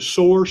up to the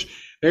source.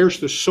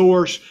 There's the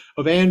source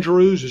of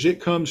Andrews as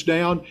it comes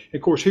down. And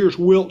of course, here's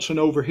Wilson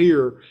over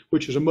here,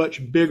 which is a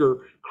much bigger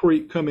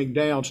creek coming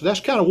down. So that's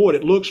kind of what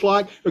it looks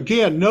like.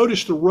 Again,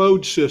 notice the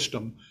road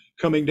system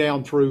coming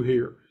down through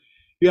here.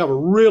 You have a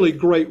really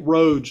great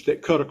roads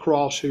that cut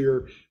across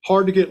here.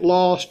 Hard to get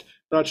lost.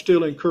 But I'd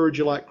still encourage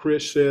you, like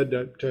Chris said,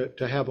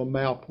 to have a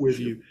map with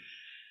you.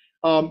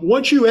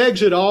 Once you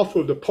exit off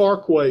of the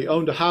Parkway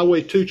onto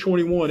Highway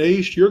 221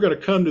 East, you're going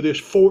to come to this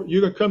fork.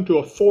 You're going to come to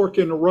a fork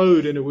in the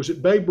road, and it was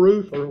at Babe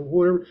Ruth or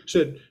whoever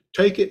said,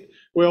 take it.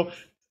 Well,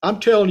 I'm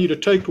telling you to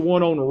take the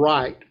one on the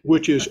right,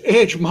 which is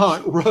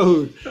Edgemont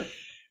Road.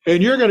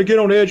 And you're going to get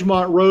on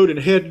Edgemont Road and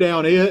head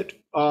down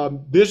it.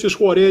 This is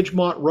what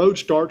Edgemont Road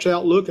starts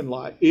out looking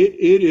like.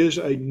 It is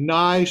a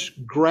nice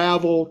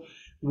gravel,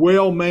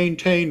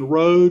 well-maintained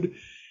road.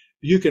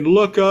 You can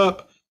look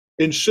up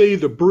and see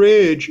the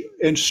bridge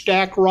in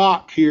Stack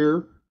Rock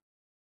here.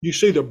 You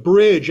see the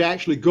bridge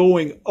actually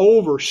going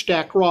over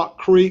Stack Rock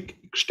Creek,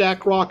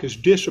 stack rock is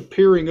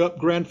disappearing up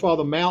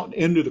Grandfather Mountain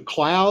into the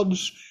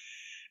clouds.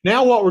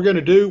 Now what we're going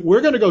to do,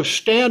 we're going to go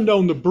stand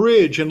on the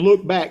bridge and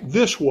look back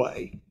this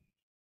way.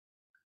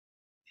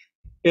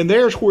 And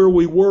there's where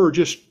we were,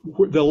 just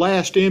the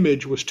last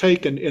image was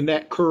taken in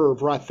that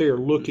curve right there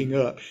looking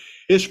up.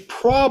 It's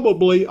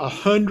probably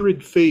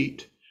 100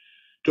 feet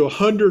to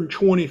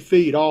 120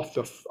 feet off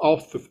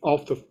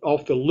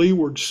the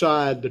leeward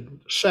side, the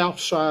south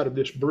side of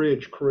this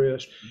bridge,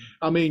 Chris.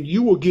 I mean,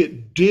 you will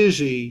get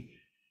dizzy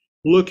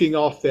looking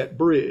off that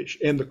bridge.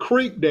 And the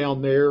creek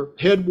down there,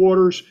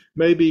 headwaters,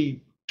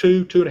 maybe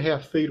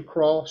 2.5 feet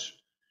across.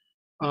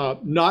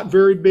 Not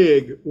very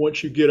big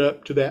once you get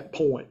up to that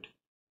point.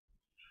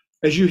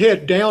 As you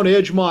head down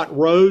Edgemont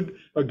Road,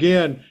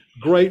 again,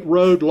 great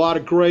road, a lot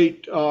of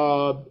great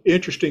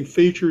interesting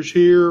features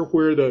here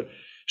where the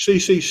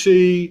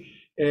CCC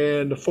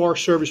and the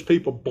Forest Service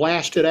people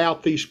blasted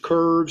out these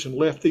curves and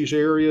left these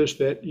areas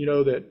that, you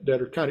know, that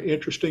are kind of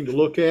interesting to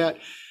look at.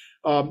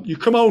 You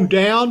come on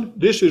down,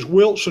 this is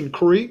Wilson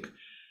Creek,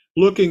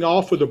 looking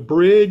off of the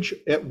bridge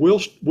at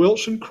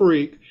Wilson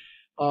Creek.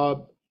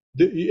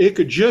 It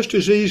could just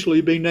as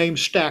easily be named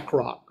Stack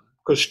Rock,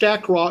 because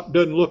Stack Rock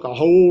doesn't look a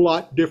whole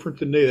lot different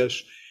than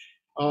this.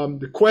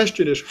 The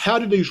question is, how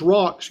did these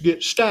rocks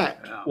get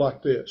stacked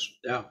like this?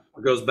 Yeah,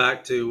 it goes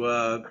back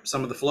to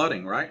some of the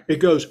flooding, right? It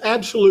goes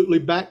absolutely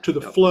back to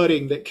the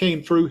flooding that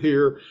came through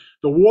here.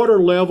 The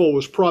water level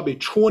was probably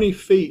 20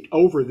 feet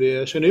over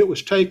this, and it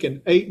was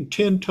taking 8 and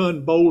 10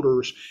 ton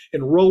boulders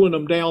and rolling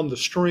them down the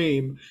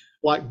stream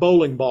like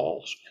bowling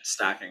balls.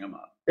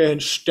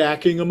 And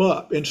stacking them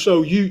up. And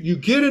so you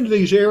get into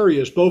these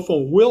areas, both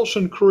on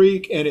Wilson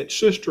Creek and its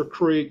sister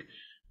creek,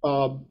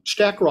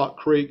 Stack Rock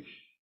Creek,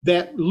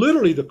 that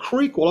literally the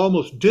creek will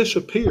almost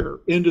disappear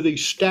into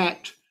these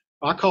stacked,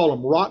 I call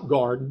them rock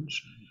gardens,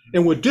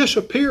 and would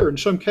disappear in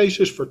some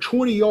cases for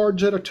 20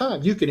 yards at a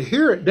time. You can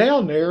hear it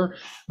down there,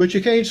 but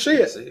you can't see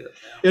it.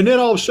 And then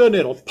all of a sudden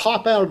it'll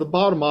pop out of the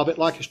bottom of it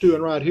like it's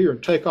doing right here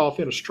and take off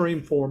in a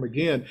stream form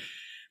again.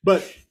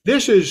 But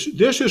this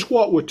is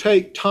what would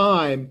take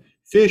time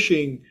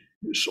fishing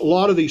a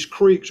lot of these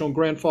creeks on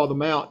Grandfather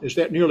Mountain, is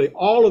that nearly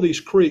all of these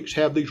creeks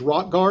have these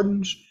rock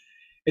gardens,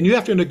 and you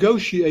have to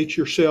negotiate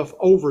yourself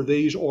over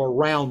these or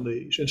around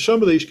these. And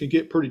some of these can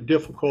get pretty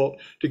difficult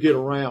to get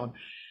around.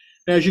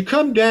 Now, as you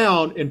come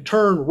down and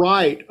turn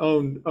right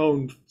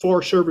on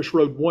Forest Service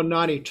Road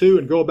 192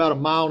 and go about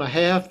 1.5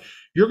 miles,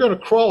 you're going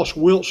to cross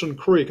Wilson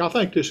Creek. I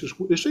think this is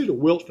either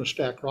Wilson or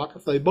Stack Rock.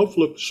 They both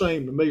look the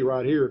same to me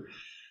right here.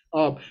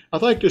 I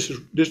think this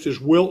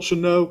is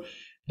Wilson though.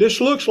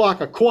 This looks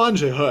like a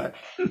Quonset hut,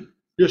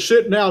 just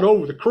sitting out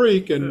over the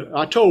creek. And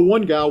I told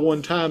one guy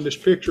one time this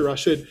picture,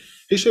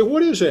 he said,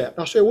 what is that?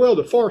 I said, well,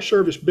 the Forest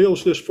Service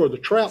builds this for the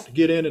trout to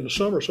get in the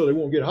summer so they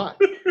won't get hot,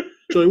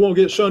 so they won't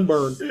get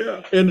sunburned.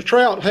 Yeah. And the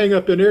trout hang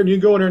up in there and you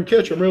can go in there and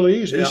catch them really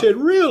easy. Yeah. He said,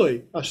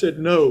 really? I said,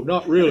 no,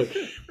 not really.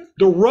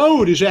 The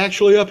road is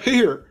actually up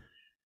here.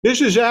 This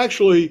is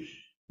actually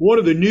one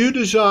of the new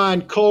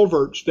design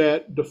culverts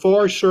that the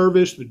Forest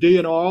Service, the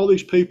DNR, all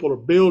these people are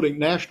building,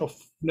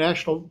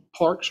 National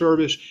Park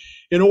Service,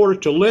 in order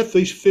to let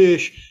these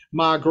fish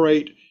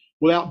migrate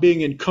without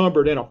being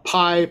encumbered in a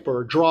pipe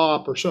or a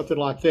drop or something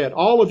like that.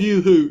 All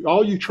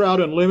you Trout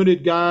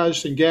Unlimited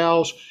guys and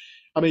gals,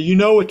 I mean, you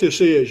know what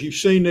this is. You've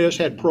seen this,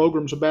 had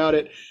programs about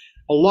it.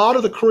 A lot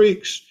of the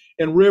creeks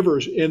and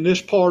rivers in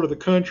this part of the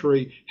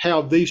country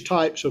have these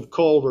types of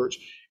culverts.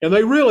 And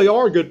they really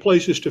are good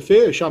places to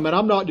fish. I mean,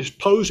 I'm not just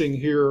posing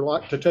here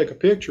like to take a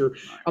picture.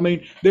 I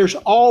mean, there's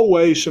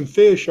always some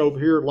fish over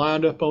here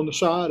lined up on the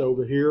side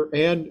over here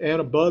and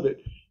above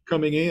it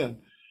coming in.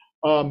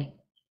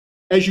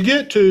 As you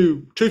get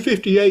to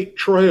 258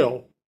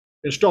 Trail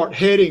and start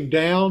heading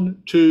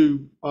down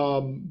to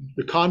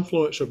the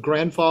confluence of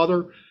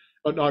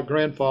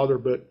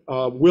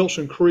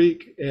Wilson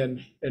Creek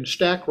and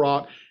Stack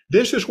Rock,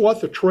 this is what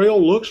the trail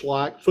looks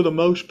like for the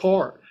most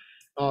part.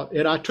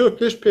 And I took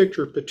this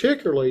picture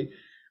particularly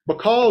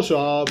because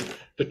of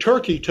the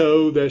turkey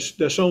toe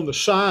that's on the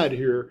side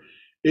here.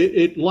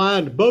 It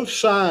lined both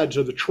sides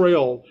of the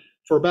trail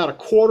for about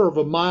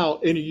 1/4 mile,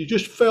 and you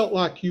just felt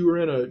like you were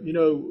in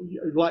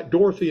like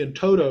Dorothy and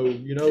Toto,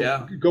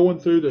 going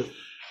through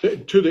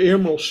to the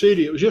Emerald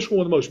City. It was just one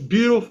of the most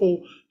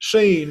beautiful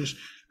scenes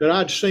that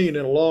I'd seen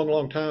in a long,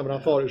 long time, and I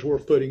thought it was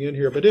worth putting in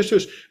here. But this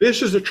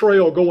is the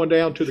trail going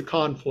down to the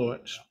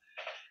confluence.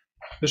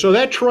 And so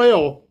that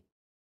trail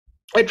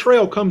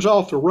comes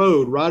off the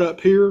road right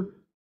up here.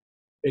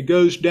 It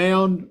goes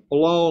down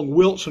along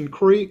Wilson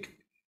Creek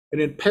and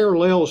then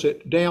parallels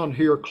it down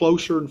here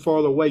closer and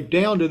farther away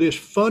down to this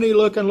funny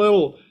looking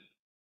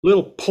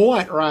little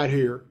point right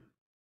here.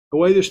 The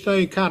way this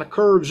thing kind of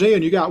curves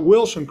in, you got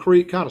Wilson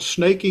Creek kind of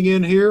snaking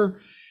in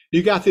here.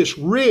 You got this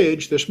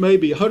ridge that's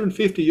maybe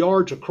 150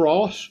 yards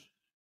across,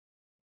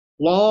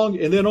 long,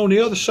 and then on the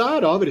other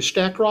side of it is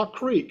Stack Rock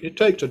Creek. It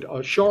takes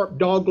a sharp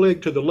dog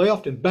leg to the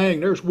left, and bang,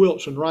 there's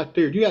Wilson right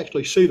there. You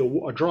actually see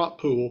a drop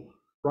pool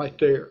right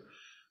there.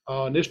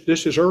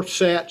 This is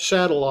EarthSat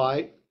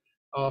satellite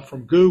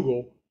from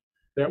Google,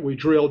 that we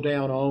drilled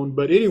down on.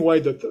 But anyway,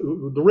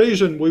 the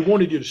reason we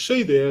wanted you to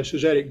see this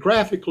is that it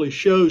graphically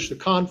shows the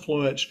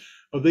confluence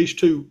of these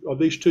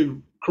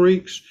two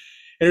creeks,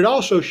 and it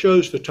also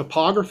shows the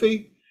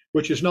topography,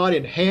 which is not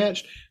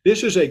enhanced.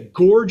 This is a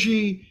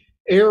gorgy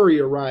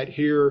area right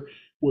here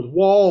with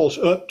walls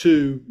up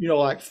to,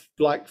 like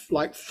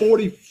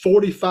 40,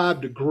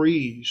 45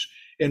 degrees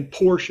in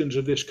portions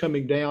of this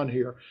coming down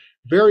here.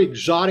 Very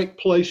exotic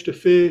place to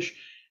fish.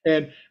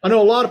 And I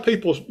know a lot of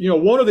people,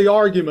 one of the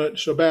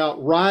arguments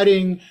about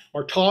writing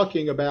or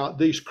talking about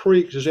these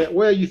creeks is that,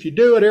 well, if you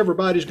do it,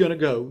 everybody's going to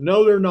go.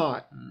 No, they're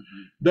not. Mm-hmm.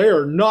 They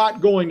are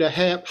not going to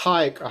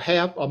hike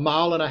a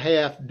mile and a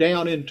half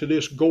down into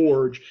this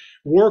gorge,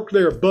 work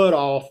their butt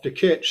off to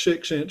catch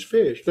 6-inch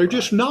fish. They're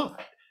just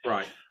not.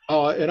 Right.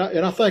 And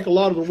I think a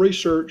lot of the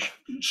research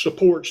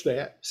supports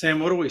that. Sam,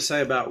 what do we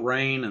say about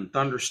rain and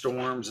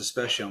thunderstorms,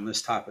 especially on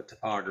this type of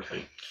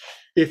topography?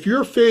 If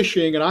you're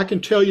fishing, and I can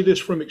tell you this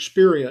from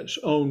experience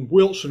on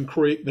Wilson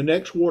Creek, the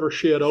next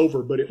watershed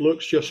over, but it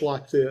looks just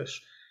like this.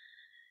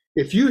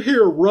 If you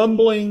hear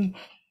rumbling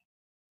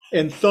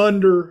and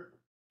thunder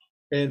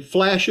and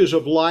flashes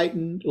of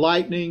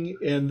lightning,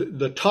 and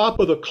the top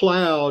of the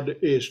cloud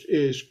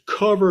is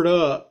covered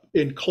up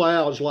in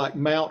clouds like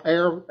Mount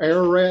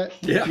Ararat,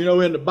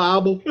 in the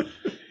Bible,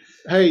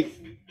 hey,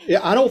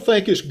 I don't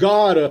think it's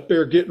God up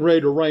there getting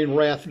ready to rain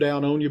wrath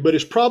down on you, but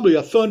it's probably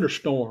a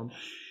thunderstorm.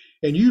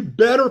 And you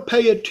better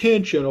pay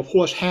attention of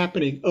what's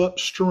happening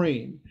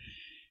upstream.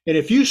 And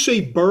if you see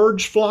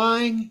birds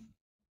flying,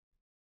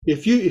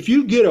 if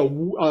you get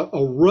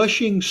a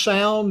rushing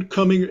sound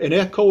coming and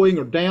echoing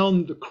or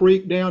down the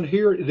creek down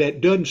here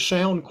that doesn't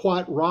sound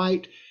quite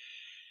right,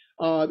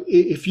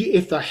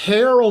 if the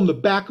hair on the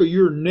back of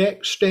your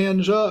neck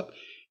stands up,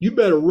 you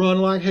better run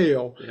like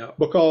hell,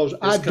 because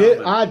I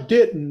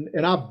didn't,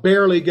 and I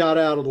barely got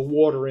out of the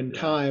water in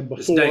time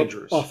before a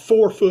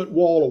 4-foot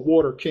wall of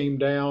water came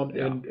down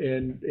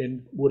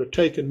and would have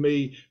taken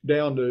me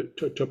down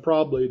to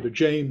probably the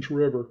James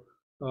River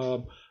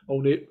on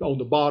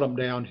the bottom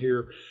down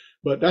here.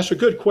 But that's a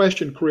good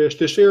question, Chris.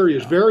 This area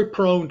is very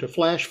prone to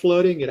flash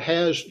flooding. It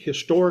has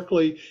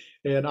historically,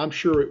 and I'm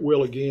sure it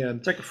will again.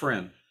 Take a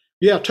friend.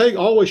 Yeah,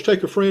 always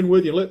take a friend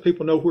with you and let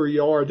people know where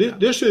you are.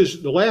 This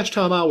is the last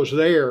time I was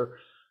there.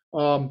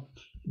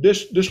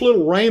 This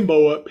little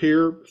rainbow up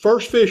here,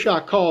 first fish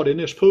I caught in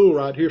this pool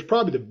right here is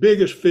probably the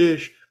biggest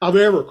fish I've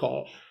ever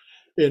caught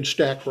in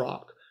Stack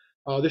Rock.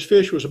 This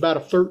fish was about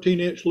a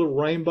 13-inch little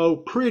rainbow,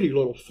 pretty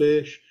little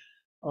fish.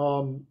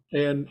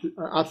 And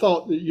I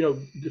thought that,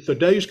 if the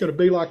day's going to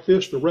be like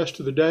this the rest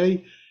of the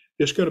day,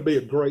 it's going to be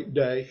a great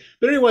day.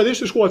 But anyway,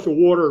 this is what the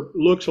water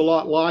looks a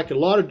lot like. A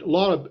lot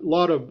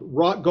of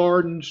rock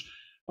gardens,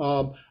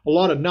 a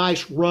lot of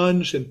nice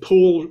runs and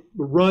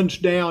runs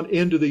down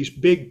into these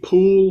big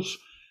pools,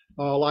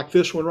 like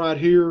this one right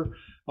here.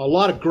 A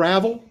lot of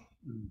gravel,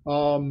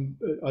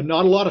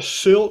 not a lot of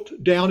silt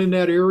down in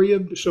that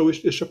area. So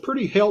it's a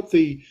pretty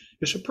healthy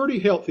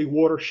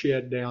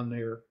watershed down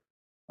there.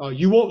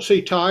 You won't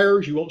see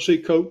tires, you won't see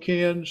Coke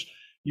cans,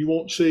 you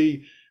won't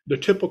see the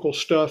typical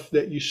stuff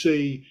that you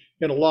see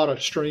in a lot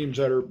of streams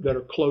that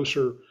are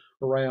closer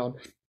around.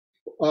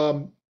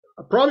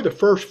 Probably the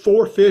first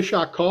 4 fish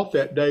I caught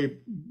that day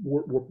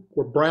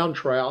were brown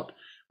trout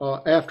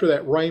after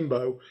that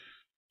rainbow.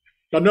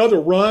 Another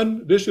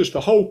run, this is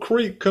the whole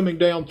creek coming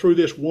down through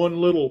this one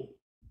little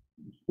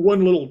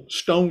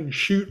stone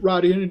chute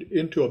right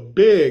into a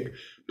big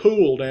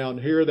pool down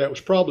here that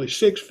was probably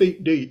 6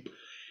 feet deep.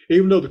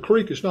 Even though the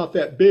creek is not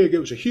that big, it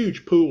was a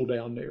huge pool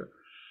down there.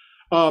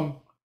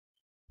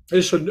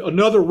 It's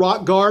another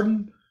rock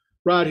garden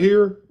right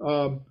here.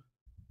 It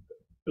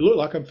looked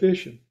like I'm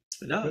fishing.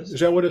 It does. Is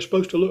that what it's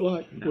supposed to look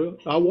like? No. Well,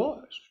 I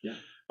was. Yeah.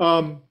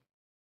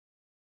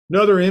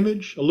 Another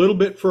image a little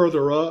bit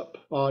further up,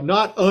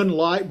 not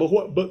unlike,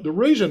 but the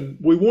reason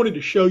we wanted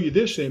to show you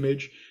this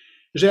image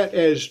is that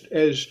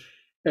as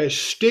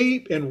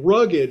steep and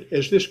rugged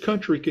as this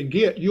country can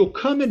get, you'll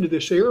come into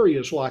this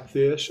areas like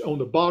this on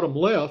the bottom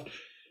left,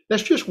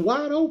 that's just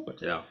wide open.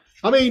 Yeah.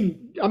 I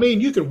mean,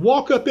 you can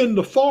walk up in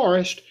the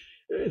forest.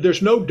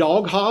 There's no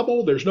dog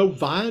hobble. There's no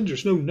vines.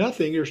 There's no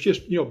nothing. There's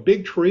just,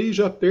 big trees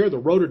up there. The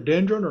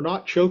rhododendron are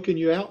not choking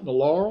you out in the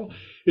laurel.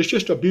 It's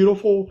just a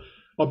beautiful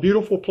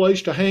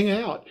place to hang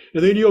out.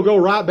 And then you'll go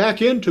right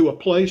back into a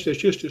place that's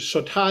just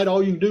so tight,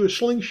 all you can do is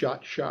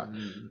slingshot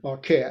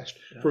cast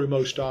through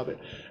most of it.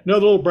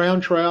 Another little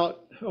brown trout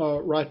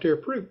right there,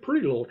 pretty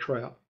little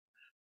trout.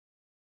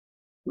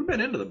 We've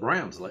been into the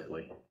browns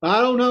lately. I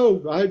don't know.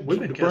 We've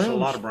been catching a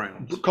lot of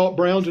browns. Caught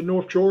browns in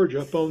North Georgia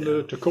up on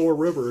the Toccoa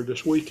River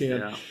this weekend.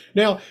 Yeah.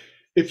 Now,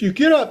 if you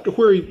get up to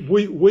where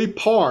we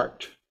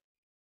parked,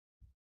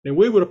 and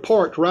we would have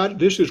parked right.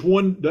 This is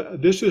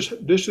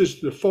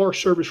the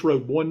Forest Service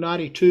Road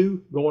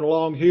 192 going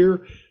along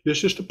here.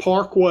 This is the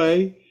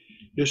Parkway.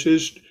 This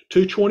is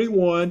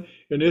 221,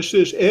 and this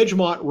is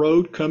Edgemont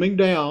Road coming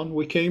down.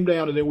 We came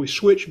down, and then we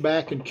switched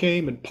back and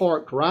came and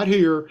parked right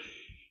here.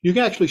 You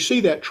can actually see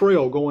that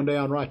trail going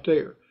down right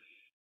there.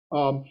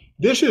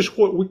 This is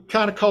what we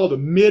kind of call the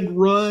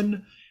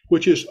mid-run,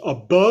 which is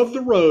above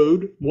the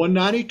road,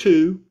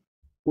 192,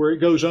 where it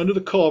goes under the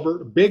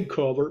culvert, a big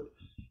culvert,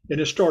 and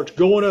it starts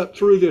going up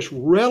through this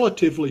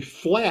relatively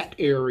flat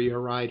area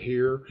right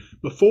here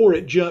before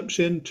it jumps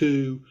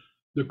into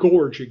the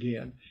gorge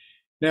again.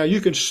 Now you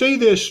can see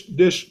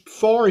this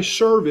Forest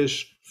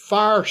Service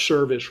fire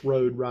service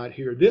road right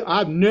here.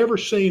 I've never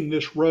seen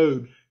this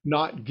road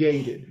not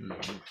gated,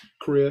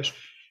 Chris.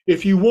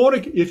 If you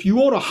want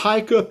to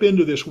hike up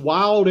into this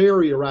wild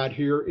area right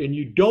here and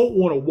you don't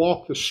want to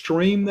walk the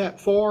stream that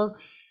far,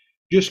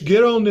 just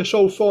get on this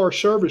old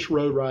Forest Service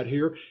road right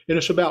here, and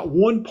it's about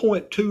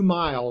 1.2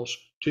 miles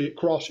till it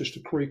crosses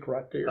the creek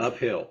right there.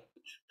 Uphill.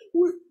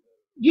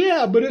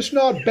 Yeah, but it's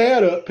not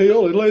bad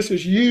uphill unless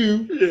it's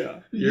you. Yeah.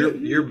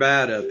 Your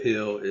bad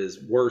uphill is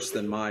worse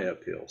than my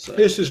uphill. So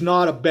this is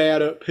not a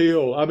bad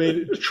uphill. I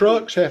mean,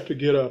 trucks have to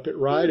get up it,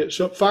 right?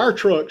 Fire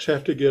trucks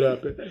have to get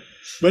up it.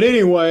 But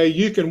anyway,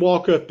 you can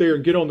walk up there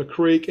and get on the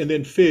creek and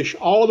then fish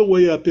all the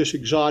way up this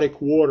exotic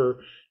water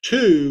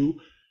to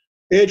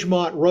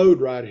Edgemont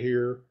Road right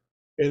here.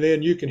 And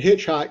then you can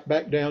hitchhike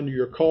back down to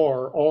your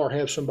car or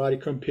have somebody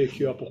come pick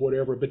you up or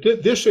whatever. But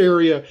this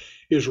area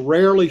is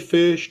rarely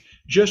fished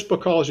just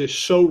because it's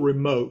so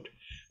remote.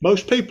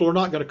 Most people are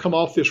not going to come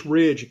off this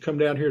ridge and come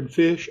down here and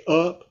fish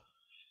up.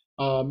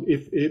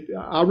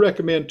 I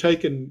recommend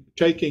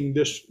taking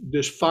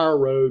this fire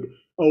road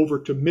over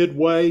to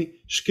Midway,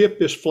 skip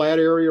this flat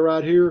area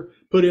right here,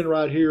 put in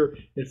right here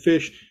and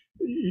fish.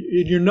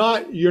 You're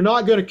not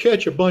going to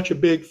catch a bunch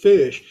of big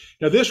fish.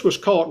 Now this was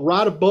caught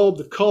right above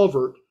the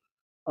culvert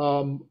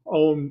on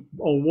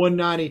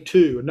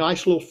 192, a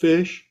nice little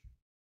fish.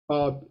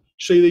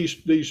 See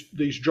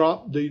these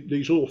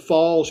little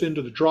falls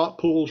into the drop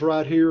pools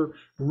right here.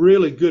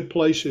 Really good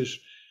places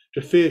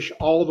to fish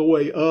all the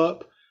way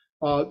up.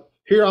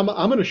 Here I'm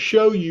going to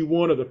show you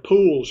one of the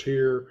pools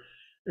here,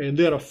 and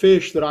then a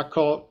fish that I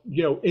caught,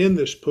 in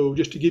this pool,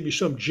 just to give you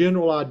some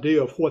general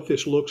idea of what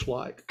this looks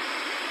like.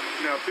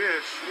 Now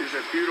this is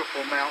a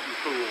beautiful mountain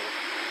pool.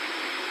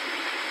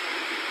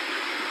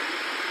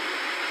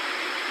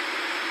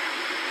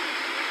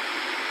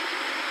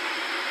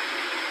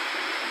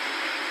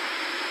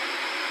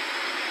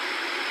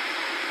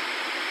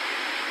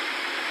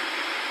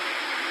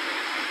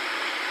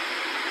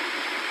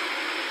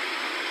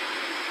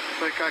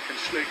 I think I can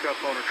sneak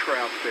up on a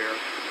trout there.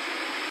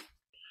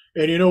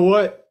 And you know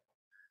what?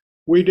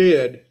 We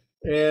did.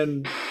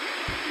 And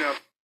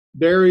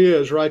there he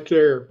is right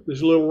there.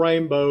 This little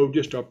rainbow,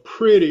 just a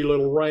pretty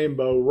little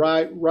rainbow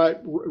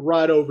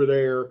right over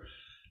there.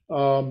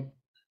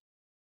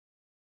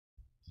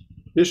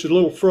 This is a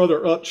little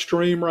further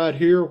upstream right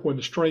here when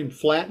the stream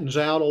flattens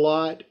out a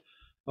lot.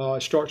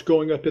 It starts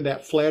going up in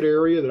that flat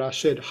area that I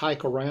said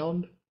hike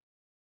around,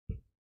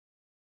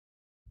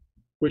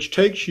 which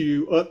takes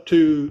you up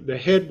to the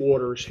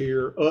headwaters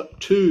here, up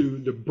to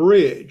the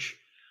bridge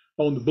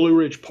on the Blue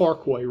Ridge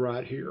Parkway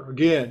right here.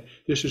 Again,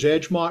 this is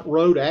Edgemont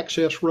Road,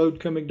 access road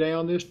coming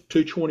down this,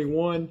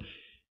 221.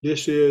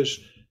 This is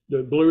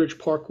the Blue Ridge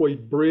Parkway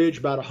bridge,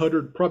 about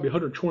 100, probably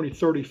 120,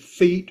 30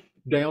 feet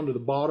down to the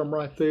bottom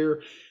right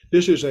there.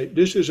 This is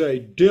a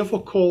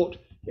difficult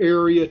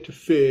area to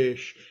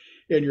fish,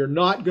 and you're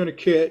not going to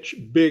catch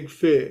big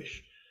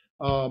fish.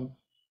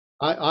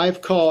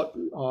 I've caught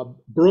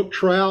brook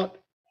trout,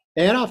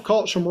 and I've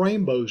caught some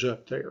rainbows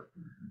up there.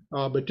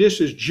 But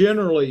this is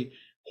generally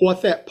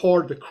what that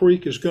part of the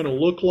creek is going to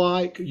look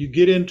like. You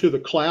get into the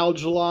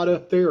clouds a lot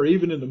up there,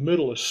 even in the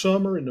middle of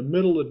summer, in the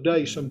middle of the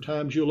day,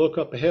 sometimes you look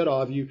up ahead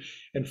of you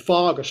and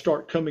fog will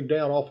start coming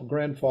down off of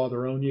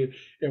Grandfather on you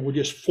and will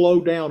just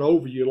flow down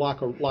over you like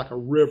a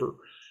river.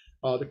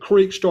 The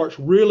creek starts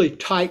really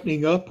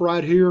tightening up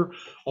right here.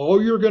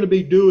 All you're going to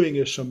be doing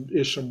is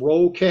some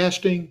roll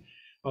casting,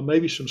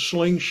 maybe some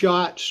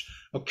slingshots.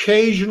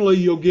 Occasionally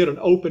you'll get an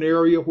open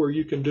area where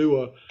you can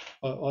do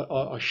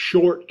a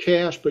short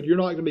cast, but you're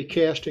not going to be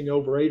casting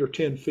over 8 or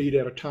 10 feet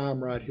at a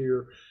time right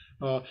here.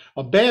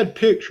 A bad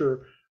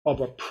picture of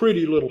a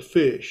pretty little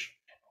fish.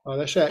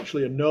 That's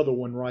actually another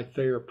one right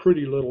there.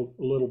 Pretty little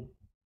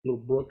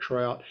brook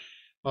trout.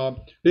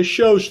 This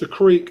shows the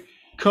creek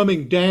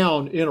coming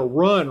down in a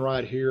run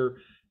right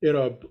here in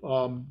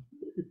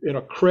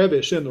a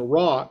crevice in the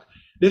rock.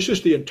 This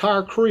is the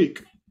entire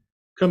creek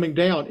coming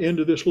down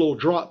into this little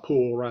drop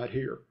pool right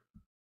here.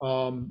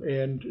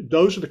 And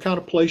those are the kind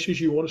of places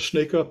you want to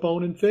sneak up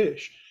on and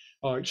fish.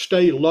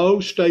 Stay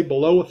low, stay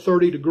below a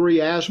 30-degree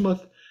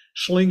azimuth,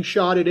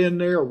 slingshot it in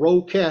there,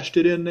 roll cast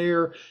it in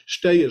there,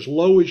 stay as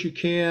low as you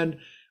can.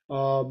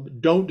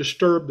 Don't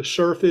disturb the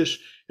surface.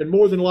 And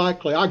more than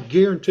likely, I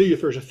guarantee you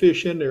if there's a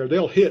fish in there,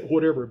 they'll hit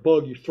whatever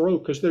bug you throw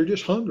because they're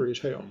just hungry as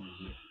hell.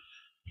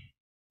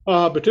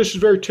 But this is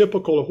very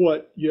typical of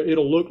what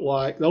it'll look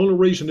like. The only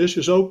reason this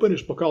is open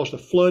is because the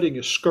flooding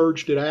has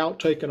scourged it out,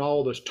 taken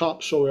all this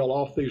topsoil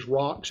off these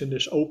rocks in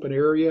this open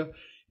area,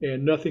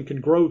 and nothing can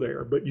grow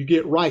there. But you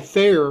get right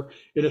there,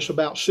 and it's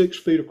about 6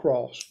 feet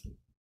across.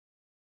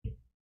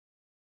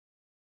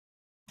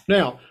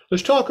 Now,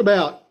 let's talk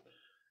about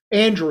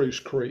Andrews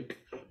Creek.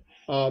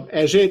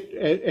 As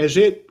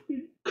it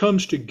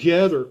comes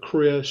together,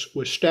 Chris,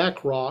 with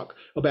Stack Rock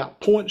about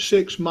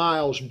 0.6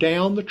 miles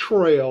down the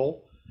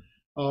trail.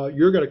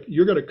 You're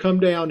gonna come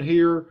down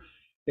here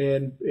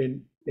and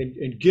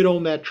get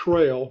on that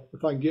trail.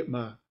 If I can get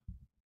my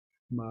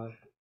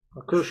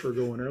cursor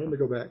going there. Let me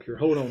go back here.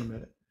 Hold on a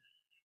minute.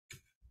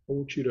 I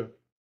want you to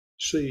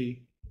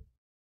see.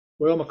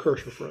 Well, my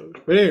cursor froze.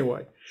 But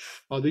anyway,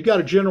 you got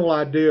a general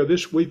idea of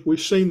this.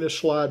 We've seen this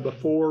slide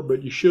before,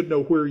 but you should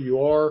know where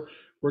you are.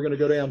 We're going to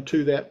go down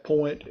to that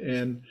point,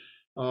 and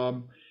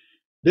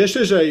this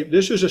is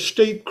a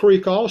steep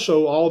creek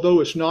also,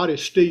 although it's not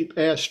as steep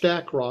as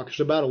Stack Rock.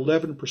 It's about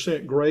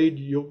 11% grade.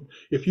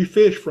 If you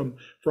fish from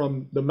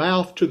the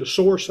mouth to the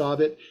source of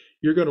it,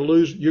 you're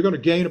going to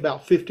gain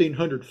about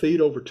 1,500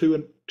 feet over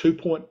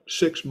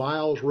 2.6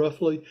 miles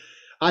roughly.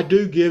 I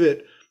do give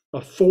it a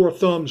 4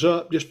 thumbs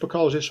up just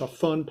because it's a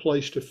fun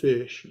place to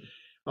fish.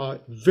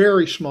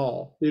 Very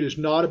small. It is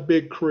not a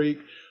big creek.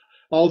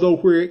 Although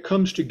where it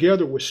comes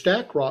together with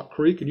Stack Rock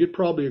Creek, and you'd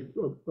probably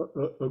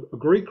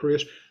agree,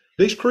 Chris,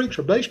 these creeks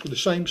are basically the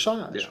same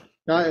size. Yeah.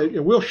 Now,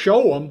 and we'll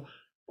show them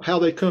how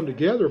they come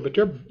together, but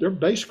they're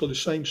basically the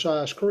same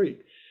size creek.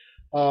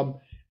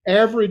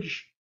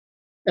 Average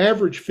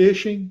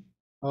fishing,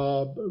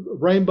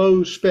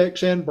 rainbows,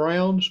 specks, and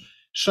browns,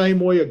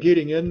 same way of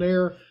getting in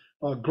there.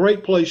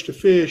 Great place to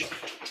fish.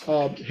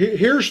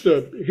 Here's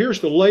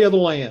the lay of the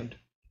land.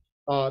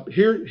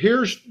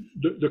 Here's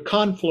the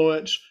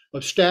confluence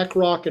of Stack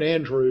Rock and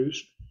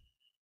Andrews.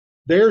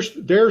 There's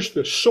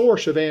the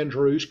source of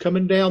Andrews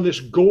coming down this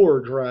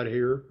gorge right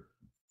here,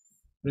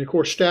 and of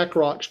course Stack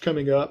Rock's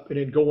coming up and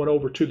then going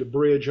over to the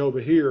bridge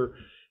over here.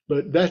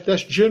 But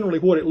that's generally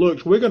what it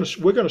looks. We're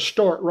gonna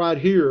start right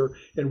here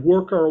and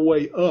work our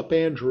way up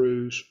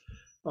Andrews,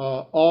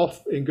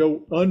 off and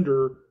go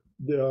under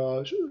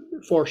the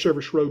Forest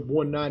Service Road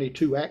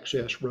 192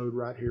 access road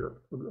right here,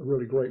 a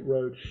really great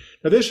road.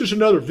 Now this is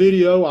another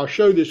video. I'll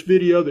show this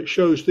video that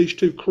shows these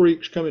two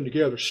creeks coming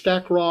together,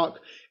 Stack Rock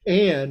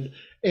and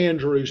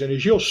Andrews. And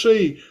as you'll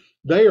see,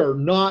 they are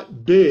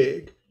not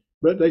big,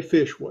 but they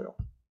fish well.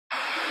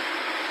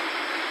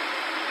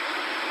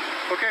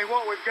 Okay,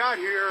 what we've got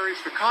here is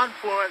the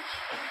confluence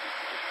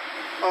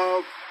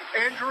of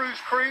Andrews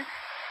Creek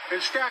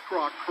and Stack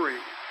Rock Creek.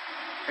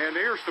 And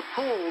here's the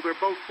pool they're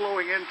both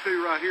flowing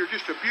into right here.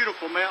 Just a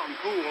beautiful mountain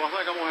pool. I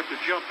think I'm gonna have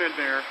to jump in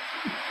there.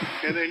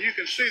 And then you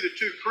can see the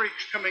two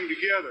creeks coming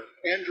together.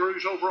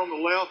 Andrews over on the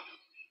left,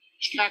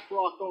 Stack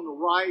Rock on the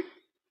right.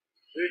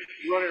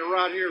 It's running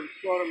right here in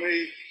front of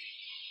me.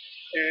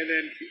 And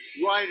then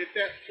right at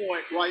that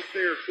point, right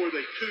there is where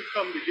they two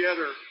come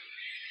together.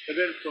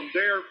 And then from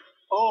there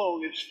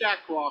on, it's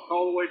Stack Rock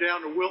all the way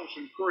down to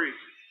Wilson Creek.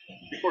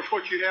 Of course,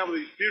 what you have are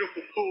these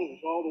beautiful pools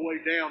all the way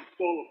down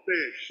full of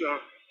fish. So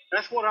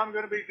that's what I'm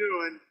going to be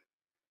doing.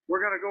 We're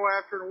going to go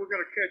after it, and we're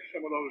going to catch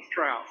some of those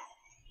trout.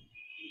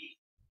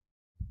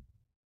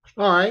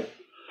 All right.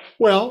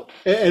 Well,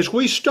 as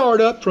we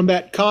start up from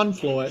that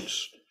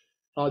confluence,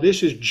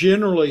 this is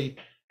generally,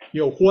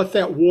 what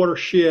that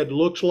watershed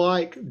looks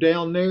like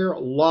down there. A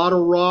lot of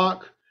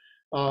rock,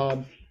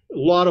 a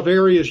lot of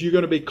areas you're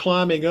going to be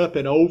climbing up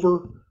and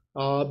over,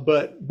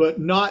 but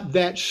not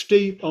that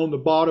steep on the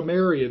bottom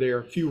area there.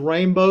 A few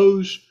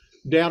rainbows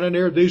down in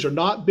there. These are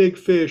not big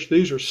fish.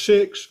 These are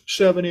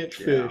 6-7 inch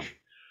fish.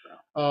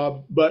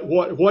 But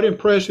what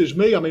impresses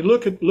me, I mean,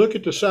 look at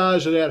the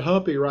size of that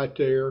humpy right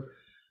there.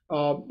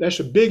 That's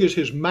as big as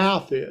his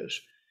mouth is,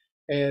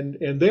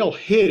 and they'll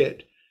hit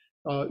it.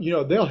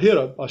 They'll hit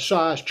a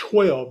size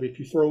 12 if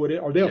you throw it in,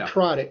 or they'll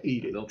try to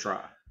eat it. They'll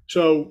try.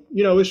 So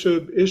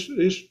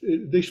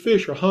these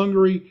fish are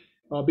hungry.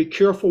 Be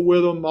careful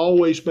with them.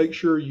 Always make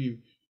sure you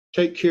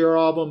take care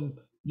of them.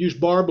 Use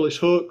barbless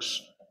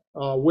hooks.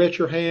 Wet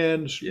your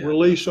hands,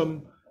 release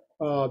them.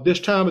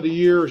 This time of the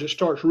year, as it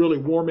starts really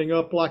warming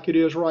up like it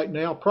is right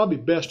now, probably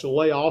best to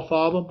lay off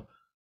of them.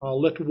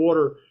 Let the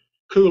water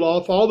cool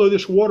off. Although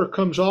this water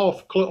comes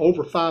off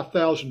over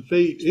 5,000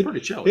 feet, it's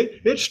pretty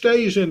chilly. It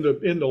stays in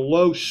the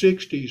low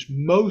 60s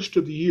most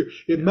of the year.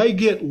 It may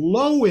get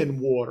low in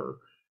water,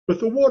 but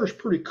the water's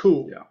pretty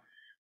cool. Yeah.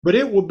 But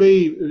it will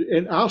be,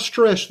 and I'll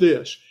stress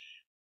this,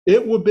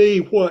 it would be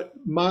what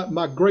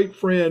my great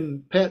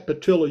friend Pat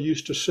Patilla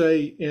used to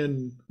say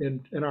in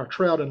our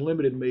Trout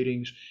Unlimited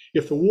meetings.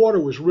 If the water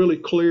was really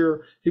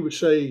clear, he would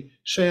say,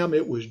 Sam,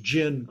 it was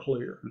gin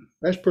clear.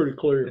 That's pretty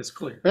clear. It's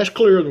clear. That's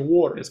clearer than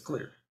water. It's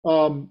clear.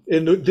 And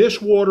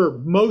this water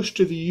most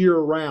of the year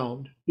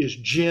round is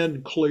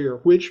gin clear,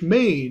 which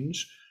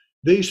means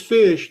these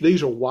fish,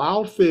 these are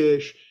wild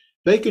fish,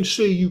 they can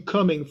see you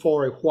coming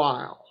for a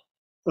while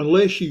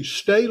unless you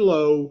stay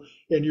low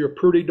and you're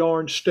pretty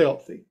darn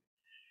stealthy.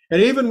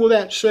 And even with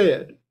that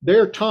said,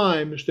 there are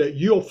times that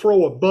you'll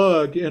throw a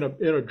bug in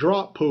a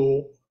drop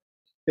pool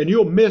and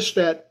you'll miss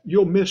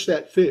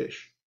that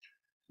fish.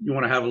 You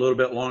want to have a little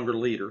bit longer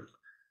leader.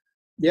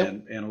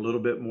 Yep. And a little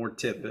bit more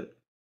tippet,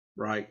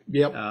 right?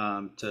 Yep.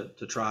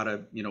 To try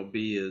to,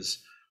 be as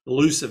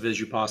elusive as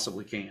you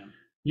possibly can.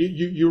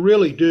 You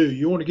really do.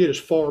 You want to get as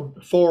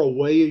far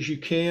away as you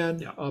can.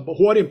 Yeah. But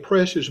what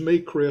impresses me,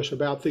 Chris,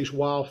 about these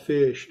wild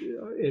fish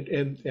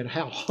and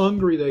how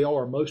hungry they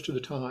are most of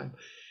the time.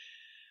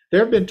 There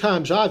have been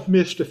times I've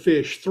missed a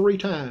fish 3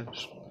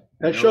 times.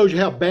 That shows you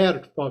how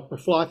bad a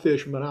fly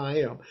fisherman I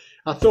am.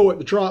 I throw it in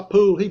the drop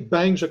pool. He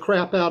bangs the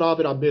crap out of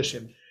it. I miss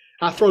him.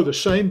 I throw the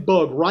same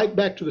bug right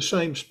back to the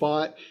same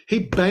spot. He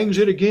bangs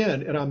it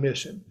again, and I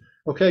miss him.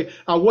 Okay,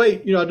 I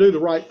wait. I do the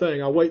right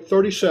thing. I wait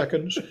 30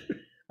 seconds.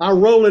 I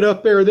roll it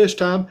up there this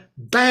time.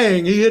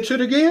 Bang! He hits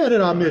it again,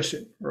 and I miss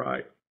him.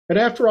 Right. And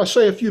after I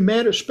say a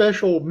few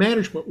special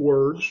management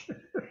words,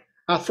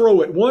 I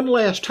throw it one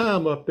last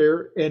time up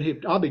there,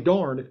 and I'll be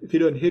darned if he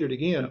doesn't hit it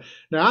again. Yep.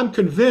 Now, I'm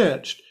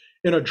convinced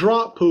in a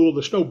drop pool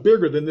that's no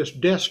bigger than this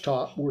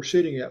desktop we're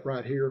sitting at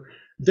right here,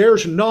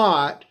 there's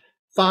not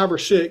 5 or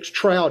 6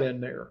 trout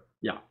in there.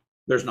 Yeah,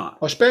 there's not.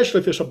 Especially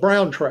if it's a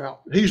brown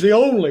trout. He's the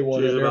only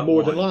one in there,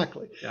 more than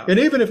likely. Yeah. And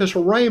even if it's a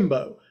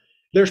rainbow,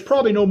 there's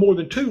probably no more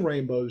than 2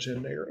 rainbows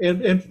in there.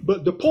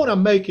 But the point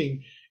I'm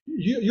making,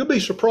 you'll be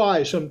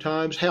surprised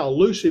sometimes how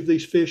elusive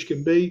these fish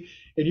can be,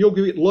 and you'll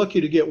get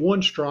lucky to get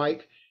 1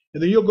 strike,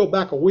 and then you'll go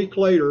back a week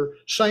later,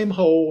 same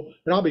hole,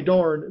 and I'll be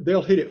darned,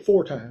 they'll hit it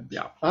 4 times.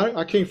 Yeah.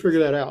 I can't figure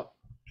that out.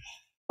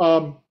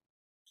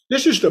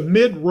 This is the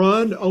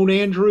mid-run on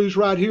Andrews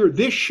right here.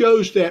 This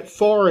shows that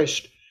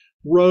forest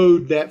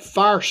road, that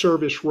fire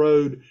service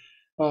road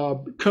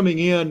coming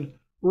in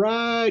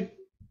right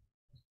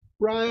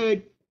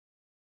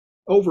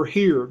over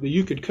here that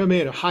you could come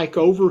in and hike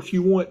over if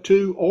you want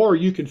to, or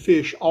you can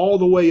fish all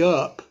the way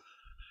up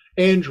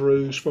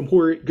Andrews from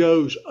where it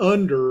goes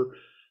under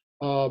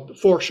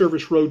Forest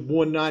Service Road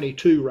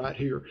 192 right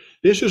here.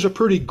 This is a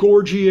pretty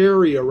gorgy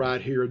area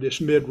right here, this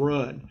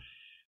mid-run.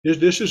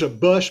 This is a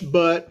bust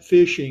butt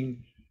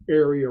fishing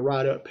area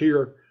right up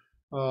here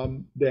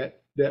that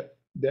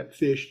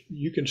fish.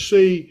 You can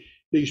see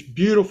these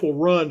beautiful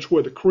runs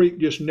where the creek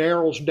just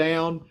narrows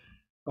down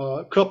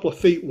a couple of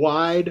feet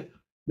wide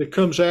that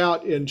comes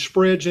out and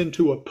spreads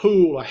into a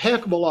pool a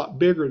heck of a lot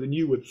bigger than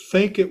you would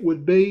think it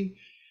would be.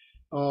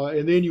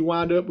 And then you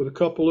wind up with a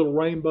couple little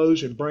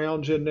rainbows and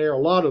browns in there. A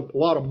lot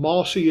of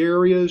mossy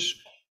areas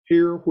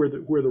here where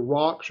the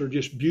rocks are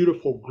just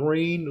beautiful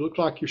green. It looks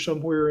like you're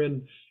somewhere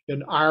in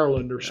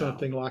Ireland or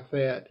something like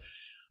that.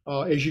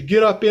 As you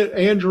get up in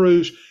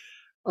Andrews,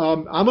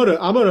 I'm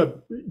gonna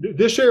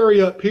this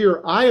area up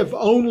here. I have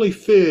only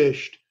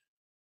fished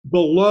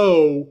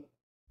below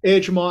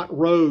Edgemont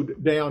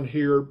Road down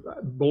here,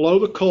 below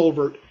the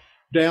culvert,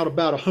 down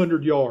about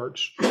 100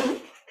 yards.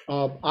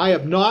 I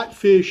have not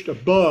fished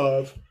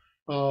above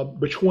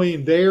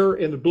between there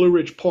and the Blue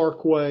Ridge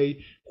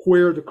Parkway,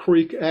 where the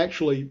creek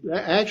actually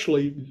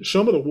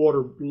some of the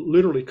water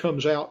literally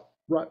comes out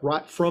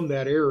right from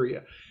that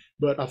area.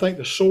 But I think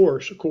the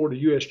source,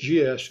 according to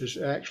USGS, is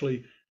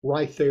actually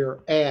right there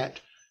at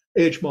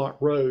Edgemont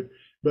Road.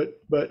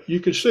 But you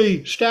can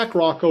see Stack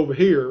Rock over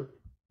here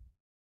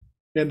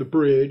and the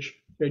bridge,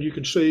 and you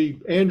can see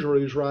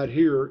Andrews right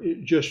here,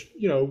 just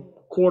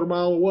quarter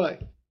mile away.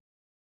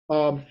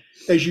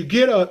 As you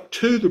get up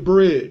to the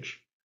bridge,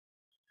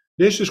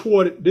 this is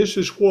what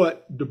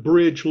the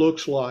bridge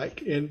looks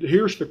like, and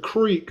here's the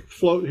creek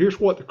flow. Here's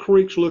what the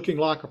creek's looking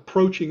like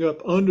approaching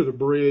up under the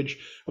bridge,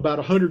 about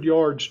 100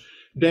 yards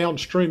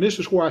downstream. This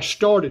is where I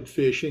started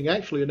fishing,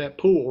 actually in that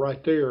pool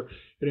right there,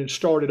 and then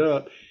started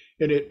up.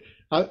 And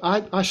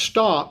I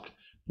stopped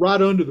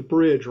right under the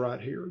bridge right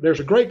here. There's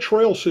a great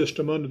trail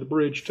system under the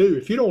bridge too.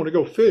 If you don't want to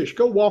go fish,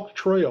 go walk the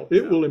trail.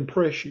 It will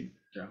impress you.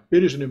 Yeah.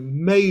 It is an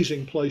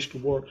amazing place to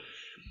work.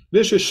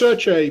 This is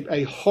such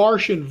a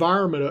harsh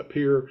environment up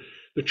here.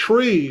 The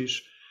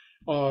trees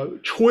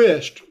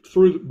twist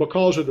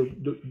because of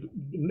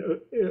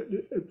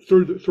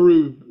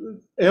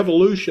through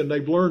evolution.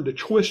 They've learned to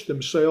twist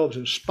themselves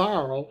and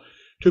spiral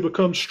to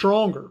become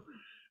stronger.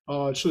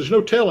 So there's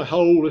no telling how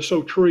old this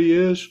old tree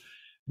is,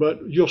 but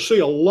you'll see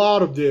a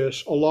lot of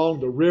this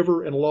along the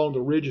river and along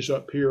the ridges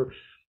up here.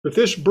 But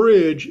this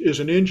bridge is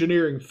an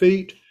engineering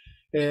feat.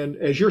 And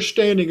as you're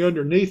standing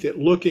underneath it,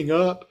 looking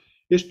up,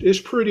 it's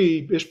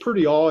pretty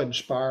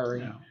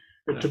awe-inspiring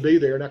to be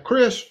there. Now,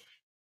 Chris,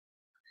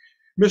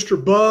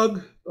 Mr.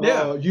 Bug,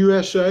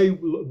 USA,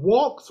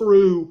 walk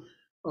through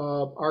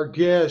our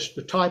guests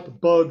the type of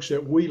bugs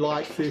that we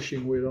like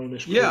fishing with on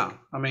this creek. Yeah,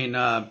 I mean,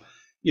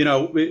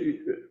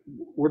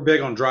 we're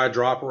big on dry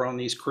dropper on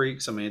these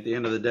creeks. I mean, at the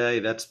end of the day,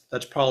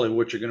 that's probably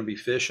what you're going to be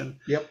fishing.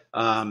 Yep.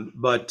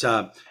 But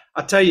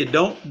I tell you,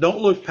 don't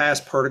look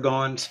past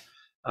perdigons.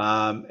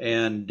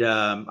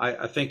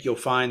 I think you'll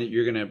find that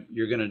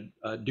you're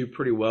gonna do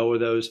pretty well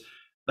with those.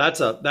 That's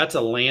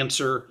a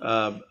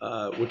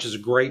lancer, which is a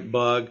great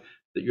bug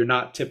that you're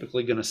not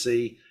typically going to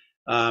see.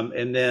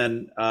 And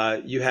then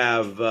you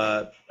have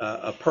a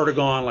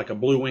perdigon, like a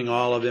blue wing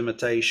olive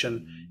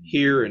imitation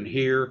here and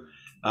here.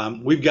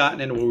 We've gotten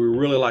into where we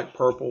really like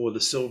purple with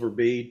a silver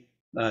bead.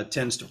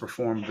 Tends to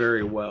perform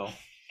very well.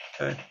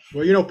 Okay.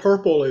 Well,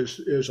 purple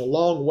is a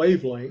long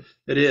wavelength.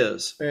 It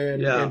is.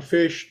 And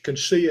fish can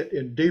see it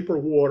in deeper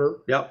water.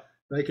 Yep.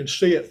 They can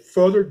see it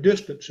further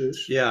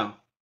distances. Yeah.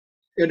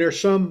 And there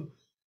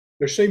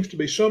seems to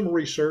be some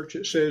research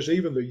that says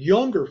even the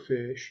younger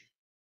fish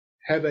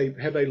have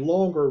a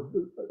longer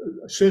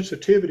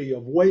sensitivity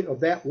of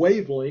that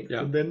wavelength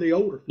than the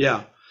older fish.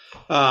 Yeah.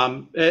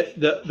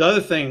 The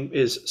other thing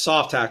is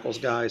soft tackles,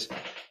 guys.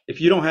 If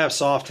you don't have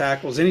soft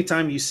tackles,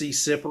 anytime you see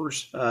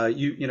sippers,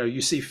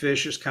 you see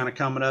fish just kind of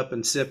coming up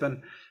and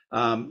sipping,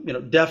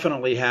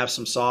 definitely have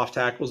some soft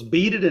tackles,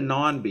 beaded and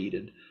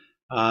non-beaded.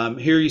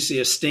 Here you see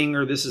a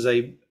stinger. This is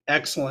a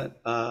excellent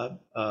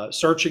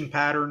searching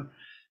pattern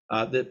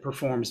that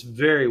performs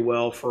very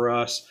well for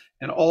us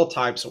in all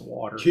types of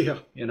water. Yeah.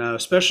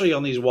 Especially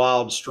on these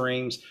wild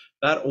streams.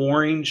 That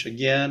orange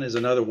again is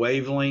another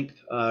wavelength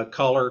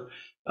color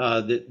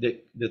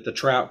that the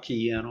trout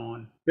key in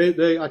on. I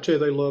tell you,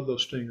 they love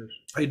those stingers.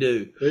 They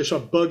do. It's a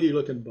buggy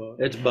looking bug.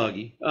 It's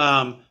buggy.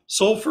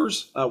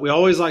 Sulfurs, we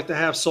always like to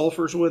have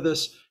sulfurs with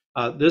us.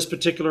 This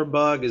particular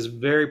bug is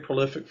very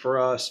prolific for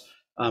us.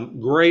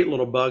 Great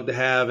little bug to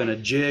have in a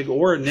jig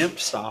or a nymph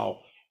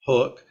style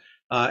hook.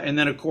 And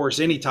then of course,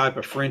 any type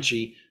of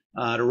Frenchie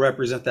to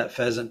represent that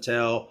pheasant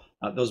tail,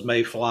 those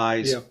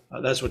mayflies,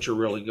 that's what you're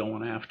really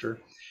going after.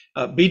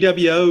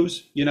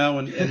 BWOs,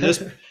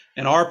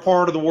 in our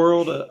part of the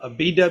world, a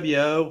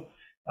BWO,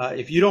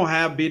 if you don't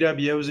have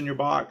BWOs in your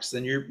box,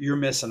 then you're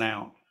missing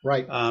out.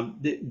 Right.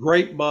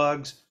 Great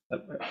bugs.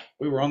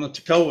 We were on the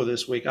Toccoa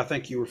this week. I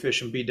think you were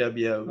fishing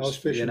BWOs. I was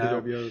fishing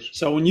BWOs.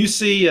 So when you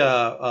see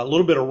a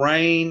little bit of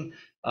rain,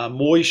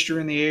 moisture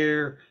in the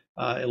air,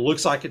 it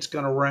looks like it's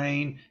going to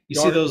rain.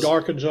 See those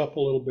darkens up a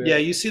little bit. Yeah,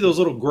 you see those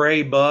little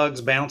gray bugs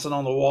bouncing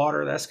on the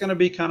water. That's going to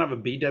be kind of a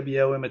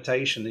BWO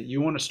imitation that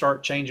you want to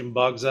start changing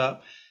bugs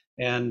up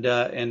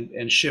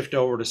and shift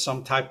over to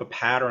some type of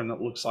pattern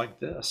that looks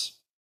like this.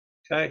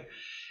 Okay,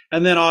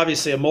 and then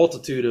obviously a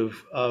multitude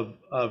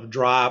of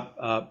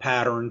dry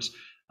patterns.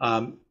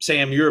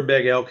 Sam, you're a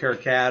big elk hair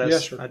caddis.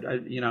 Yes,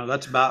 sir.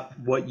 That's about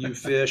what you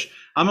fish.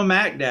 I'm a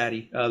Mac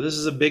Daddy. This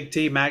is a Big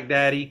T Mac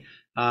Daddy.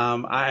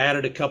 I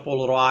added a couple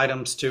little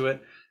items to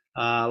it,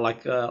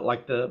 like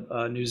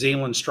the New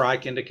Zealand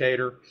strike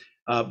indicator.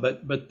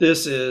 But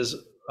this is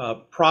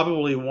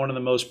probably one of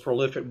the most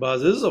prolific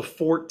bugs. This is a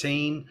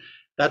 14.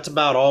 That's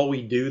about all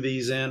we do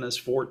these in is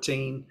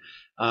 14.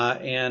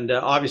 And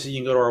obviously you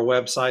can go to our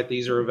website.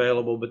 These are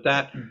available. But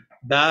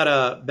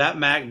that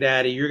Mac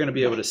Daddy, you're going to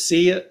be able to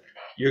see it.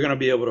 You're going to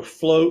be able to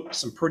float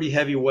some pretty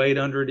heavy weight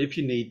under it if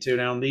you need to.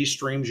 Now, in these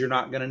streams, you're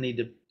not going to need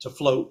to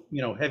float,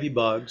 heavy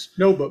bugs.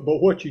 No, but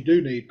what you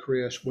do need,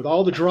 Chris, with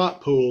all the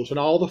drop pools and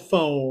all the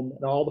foam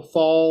and all the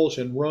falls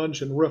and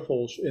runs and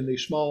riffles in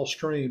these small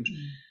streams,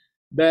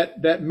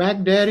 that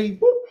Mac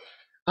Daddy,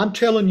 I'm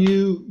telling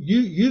you,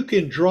 you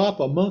can drop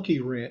a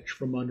monkey wrench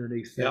from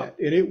underneath that.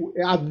 And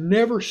I've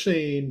never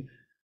seen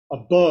a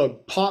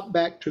bug pop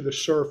back to the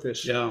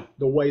surface the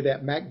way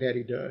that Mac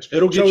Daddy does.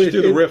 It'll get you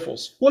through the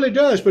riffles. Well, it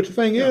does. But the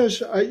thing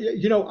is,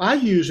 I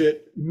use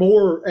it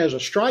more as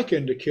a strike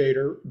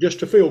indicator just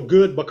to feel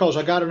good because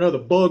I got another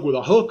bug with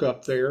a hook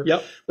up there.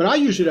 Yep. But I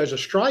use it as a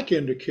strike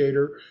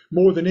indicator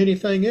more than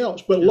anything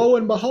else. But lo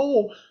and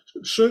behold,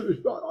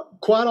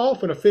 quite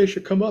often a fish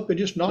will come up and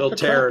just knock the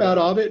crap out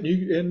of it,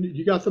 and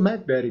you got the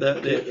Mac Daddy.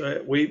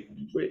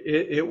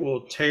 It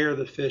will tear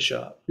the fish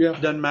up. Yeah.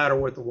 Doesn't matter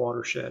what the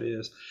watershed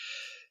is.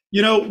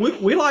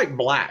 We like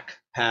black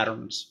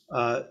patterns.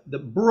 The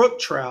brook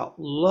trout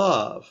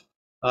love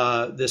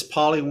this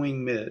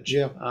polywing midge.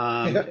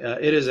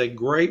 It is a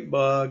great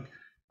bug.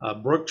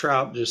 Brook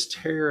trout just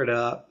tear it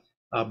up.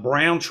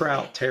 Brown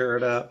trout tear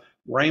it up.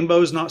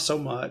 Rainbows not so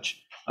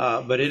much,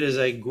 but it is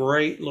a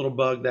great little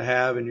bug to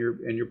have in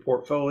your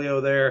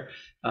portfolio there.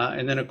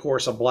 And then of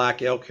course a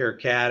black elk hair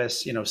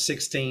caddis.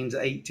 16s,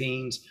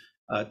 18s,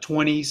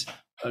 20s,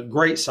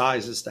 great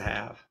sizes to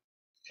have.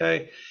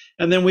 Okay.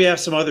 And then we have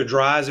some other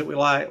dries that we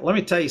like. Let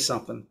me tell you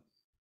something.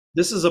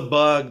 This is a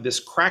bug, this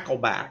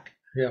crackleback,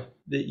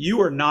 that you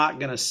are not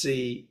going to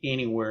see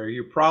anywhere.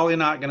 You're probably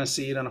not going to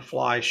see it in a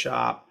fly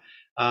shop.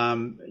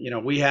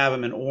 We have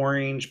them in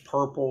orange,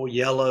 purple,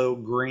 yellow,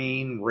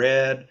 green,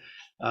 red,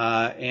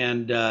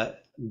 and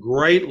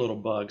great little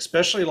bug,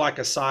 especially like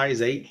a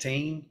size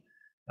 18,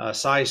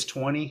 size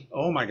 20.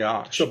 Oh my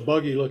gosh. It's a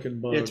buggy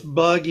looking bug. It's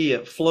buggy,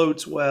 it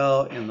floats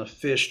well, and the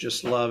fish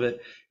just love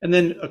it. And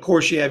then, of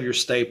course, you have your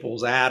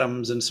staples,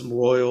 Adams and some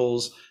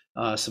Royals,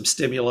 some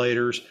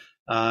stimulators.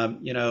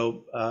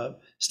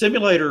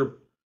 Stimulator,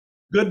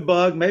 good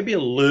bug, maybe a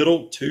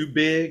little too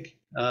big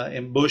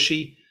and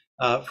bushy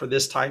for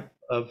this type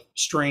of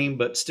stream,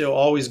 but still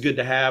always good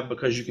to have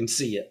because you can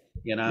see it,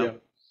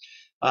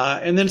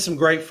 And then some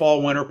great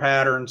fall winter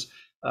patterns.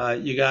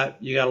 You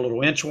got a little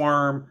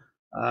inchworm.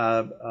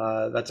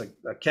 That's a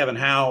Kevin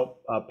Howe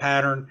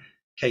pattern,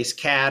 case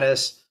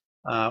caddis.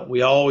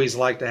 We always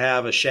like to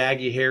have a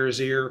shaggy hare's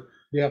ear,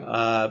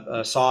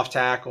 a soft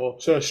tackle.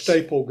 So a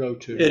staple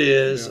go-to. It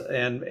is,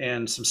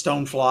 and some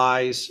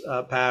stoneflies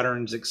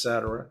patterns,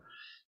 etc.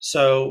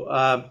 So,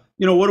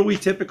 what do we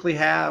typically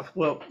have?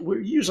 Well,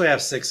 we usually have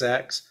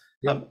 6X.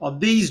 On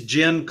these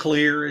Gin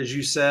Clear, as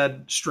you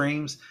said,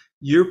 streams,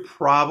 you're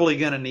probably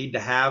going to need to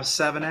have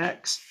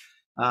 7X.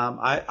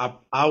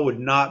 I would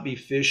not be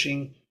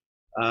fishing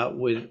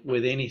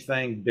with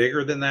anything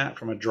bigger than that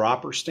from a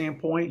dropper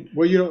standpoint.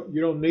 Well, you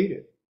don't need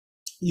it.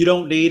 You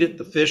don't need it.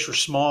 The fish are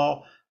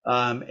small,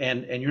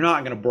 and you're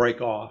not going to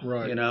break off,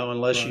 Right.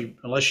 unless you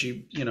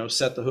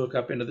set the hook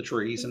up into the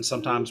trees. And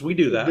sometimes we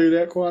do that. Do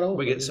that quite often.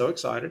 We get so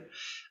excited.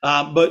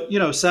 But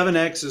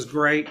 7X is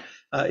great.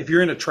 If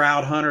you're into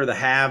trout hunter, the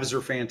halves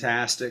are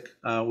fantastic.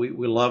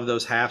 We love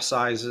those half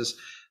sizes.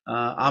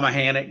 I'm a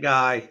Hannock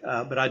guy,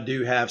 but I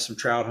do have some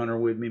trout hunter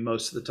with me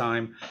most of the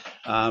time.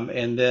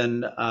 And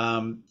then,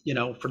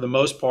 for the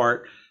most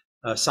part,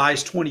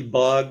 size 20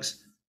 bugs,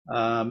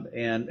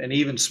 and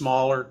even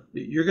smaller,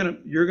 you're gonna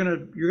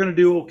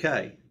do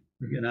okay.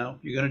 You're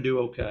gonna do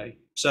okay.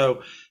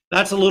 So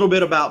that's a little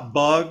bit about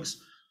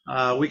bugs.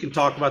 We can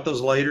talk about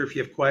those later if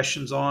you have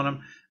questions on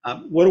them.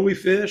 What do we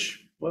fish?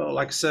 Well,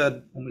 like I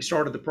said, when we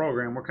started the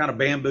program, we're kind of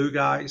bamboo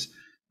guys.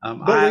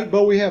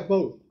 But we have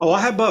both. Oh, I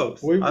have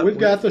both. We've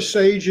got the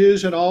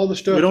sages and all the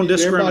stuff. We don't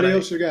discriminate. Everybody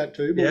else has got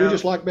too, but we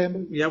just like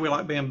bamboo. Yeah, we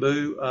like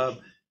bamboo.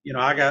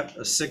 I got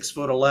a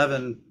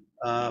 6'11"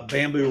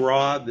 bamboo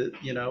rod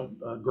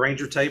that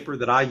Granger taper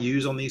that I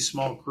use on these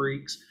small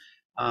creeks.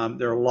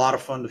 They're a lot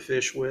of fun to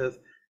fish with,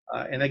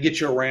 and they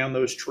get you around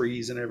those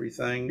trees and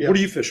everything. Yeah. What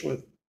do you fish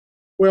with?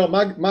 Well,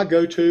 my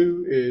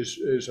go-to is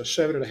a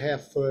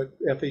 7.5 foot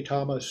F.E.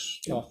 Thomas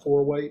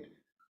 4-weight,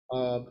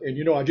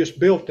 and I just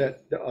built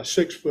that a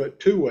 6 foot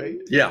 2-weight.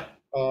 Yeah.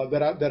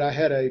 That I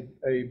had a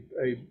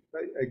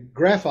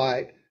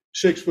graphite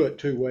 6 foot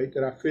 2-weight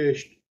that I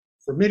fished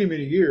for many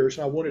years.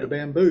 And I wanted a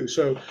bamboo,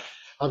 so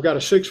I've got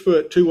a 6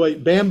 foot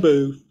 2-weight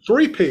bamboo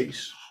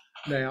 3-piece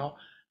now.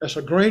 That's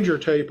a Granger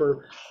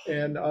taper,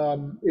 and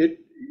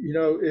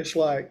it's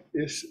like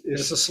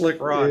it's a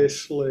slick rod.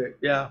 It's slick.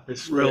 Yeah,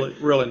 it's really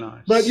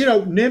nice. But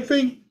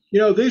nymphing,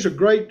 these are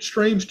great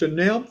streams to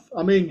nymph.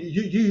 I mean,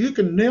 you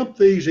can nymph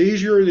these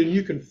easier than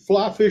you can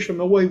fly fish them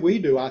the way we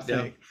do, I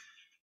think.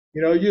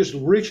 You're just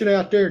reaching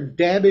out there and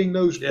dabbing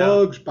those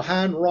bugs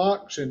behind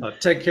rocks and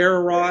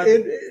Tenkara rod.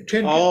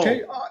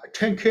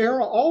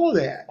 Tenkara, all of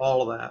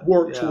that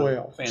works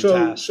well.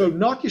 Fantastic. So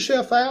knock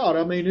yourself out.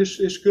 I mean,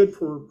 it's good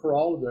for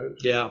all of those.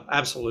 Yeah,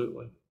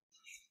 absolutely.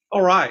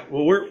 All right.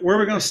 Well, where are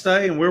we going to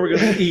stay and where are we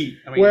going to eat?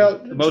 I mean,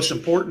 the most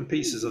important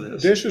pieces of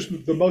this. This is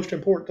the most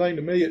important thing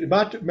to me.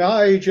 At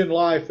my age in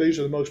life, these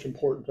are the most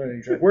important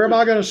things. Where am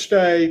I going to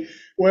stay?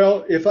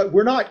 Well,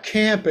 we're not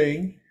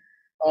camping,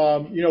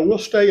 we'll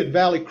stay at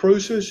Valley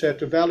Cruises at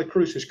the Valley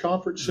Cruises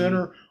Conference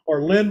Center,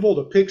 or Linville,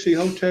 the Pixie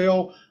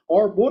Hotel,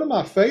 or one of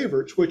my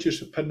favorites, which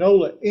is the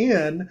Panola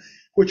Inn,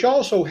 which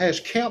also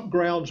has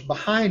campgrounds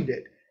behind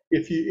it.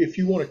 If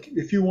you want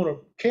to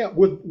camp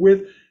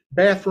with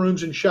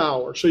bathrooms and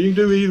showers, so you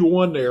can do either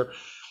one there.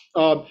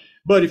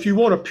 But if you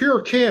want a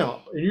pure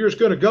camp and you're just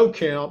going to go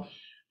camp,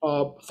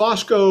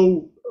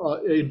 Fosco,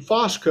 in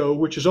Fosco,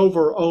 which is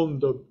over on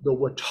the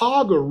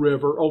Watauga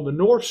River on the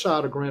north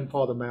side of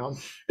Grandfather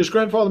Mountain, is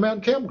Grandfather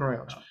Mountain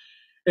Campgrounds.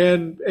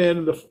 And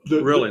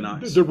really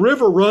nice. The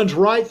river runs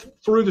right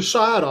through the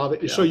side of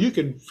it, so you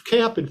can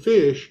camp and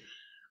fish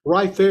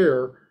right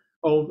there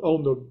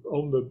on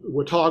the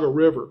Watauga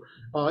River.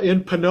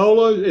 In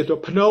Panola, at the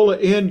Panola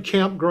Inn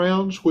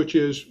Campgrounds,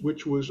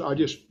 which was I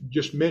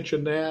just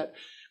mentioned that.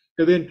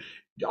 And then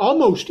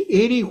almost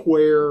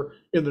anywhere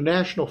in the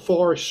National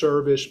Forest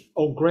Service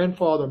on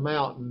Grandfather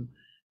Mountain,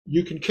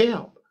 you can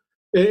camp.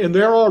 And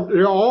there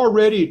are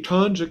already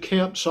tons of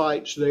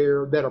campsites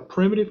there that are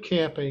primitive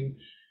camping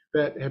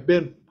that have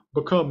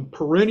become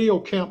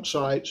perennial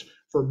campsites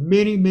for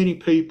many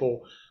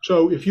people.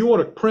 So if you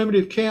want a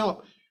primitive camp,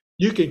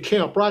 you can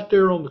camp right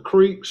there on the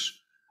creeks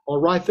or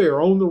right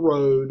there on the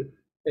road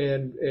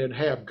and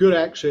have good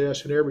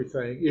access and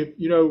everything.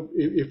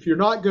 If you're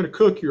not going to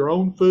cook your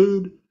own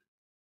food,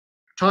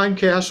 Tyne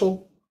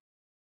Castle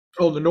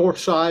on the north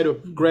side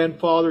of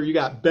Grandfather, you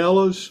got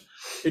Bella's,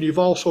 and you've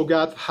also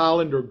got the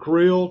Highlander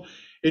Grill,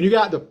 and you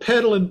got the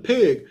Peddling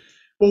Pig.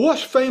 Well,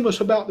 what's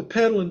famous about the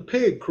Peddling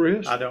Pig,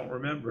 Chris? I don't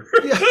remember.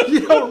 Yeah,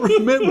 you don't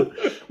remember.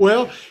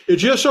 Well, it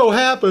just so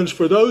happens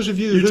for those of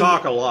you who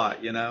talk a lot,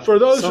 For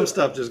those some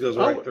stuff just goes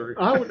right through.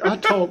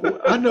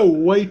 I know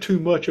way too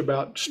much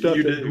about stuff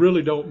that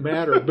really don't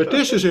matter, but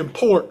this is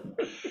important.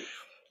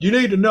 You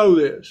need to know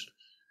this.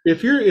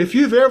 If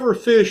you've ever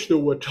fished the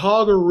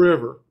Watauga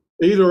River,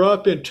 either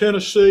up in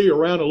Tennessee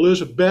around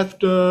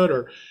Elizabethton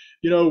or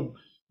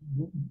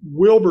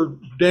Wilbur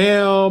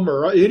Dam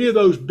or any of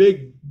those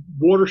big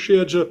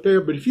watersheds up there,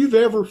 but if you've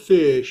ever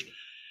fished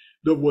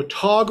the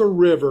Watauga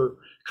River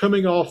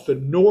coming off the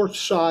north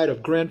side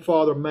of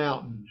Grandfather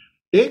Mountain,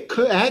 it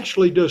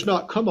actually does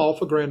not come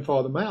off of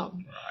Grandfather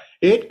Mountain.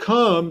 It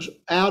comes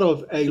out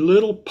of a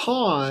little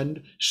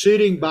pond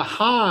sitting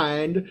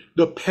behind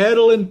the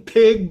Peddling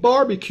Pig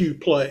barbecue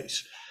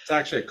place. It's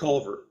actually a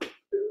culvert.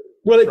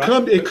 Well,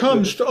 it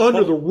comes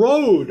under the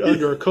road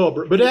under a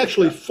culvert, but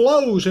actually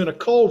flows in a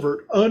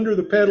culvert under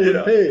the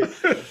Peddling Pig.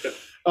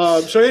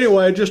 So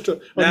anyway,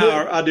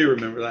 now I do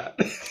remember that.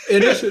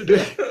 And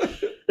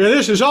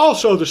this is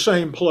also the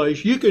same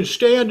place. You can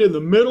stand in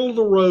the middle of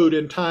the road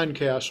in Tyne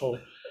Castle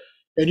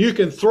and you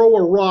can throw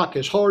a rock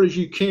as hard as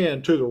you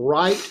can to the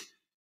right,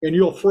 and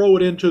you'll throw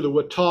it into the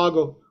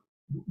Watauga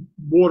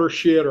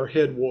watershed or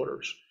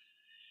headwaters.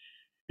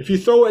 If you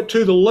throw it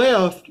to the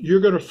left, you're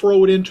going to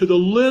throw it into the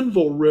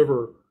Linville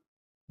River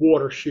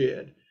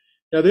watershed.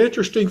 Now, the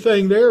interesting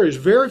thing there is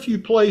very few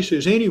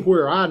places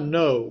anywhere I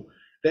know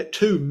that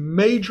two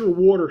major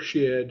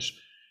watersheds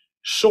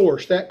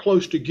source that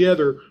close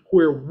together,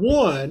 where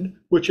one,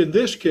 which in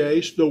this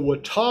case, the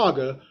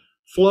Watauga,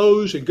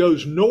 flows and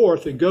goes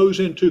north and goes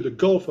into the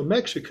Gulf of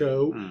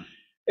Mexico,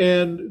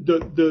 and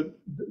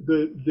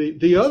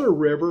the other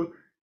river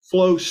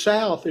flows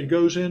south and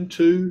goes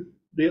into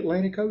the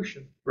Atlantic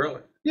Ocean.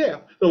 Really? Yeah,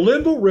 the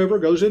Linville River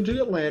goes into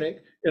the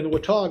Atlantic, and the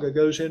Watauga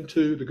goes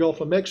into the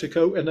Gulf of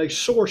Mexico, and they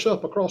source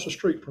up across the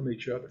street from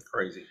each other.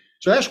 Crazy.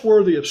 So that's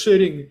worthy of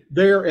sitting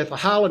there at the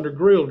Highlander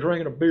Grill,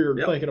 drinking a beer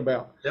and thinking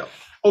about. Yep.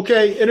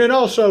 Okay, and then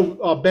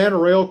also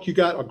Banner Elk, you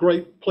got a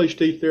great place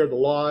to eat there, the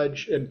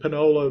Lodge, and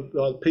Panola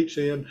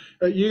Pizza Inn.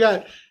 You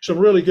got some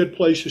really good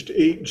places to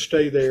eat and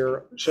stay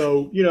there.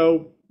 So, you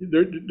know,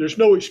 there's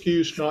no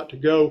excuse not to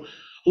go.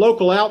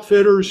 Local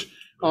outfitters,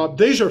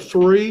 these are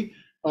three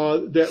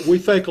that we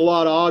think a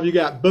lot of. You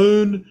got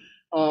Boone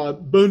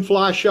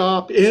Fly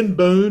Shop in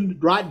Boone,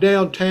 right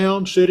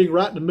downtown, sitting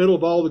right in the middle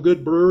of all the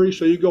good breweries.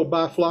 So you go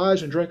buy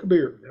flies and drink a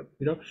beer. Yep.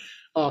 You know,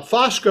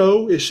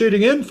 Fosco is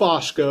sitting in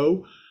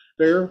Fosco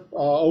there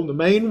on the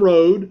main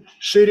road,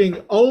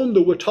 sitting on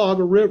the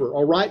Watauga River,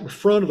 or right in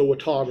front of the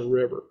Watauga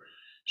River.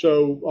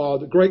 So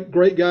the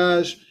great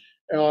guys,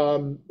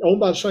 owned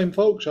by the same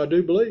folks, I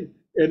do believe.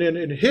 And then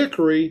in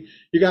Hickory,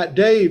 you got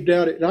Dave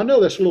down at, and I know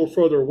that's a little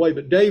further away,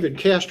 but Dave in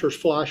Castor's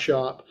Fly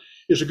Shop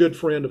is a good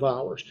friend of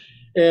ours.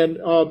 And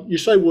you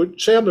say, well,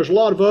 Sam, there's a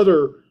lot of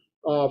other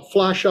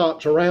fly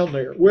shops around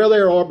there. Well,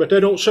 there are, but they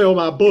don't sell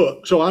my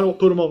book, so I don't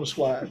put them on the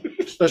slide.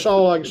 That's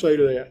all I can say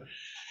to that.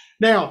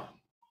 Now,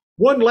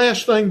 one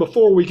last thing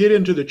before we get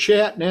into the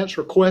chat and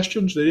answer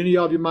questions that any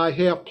of you might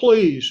have,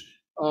 please,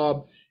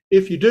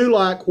 if you do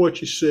like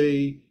what you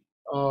see,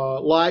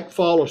 like,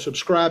 follow,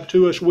 subscribe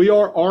to us. We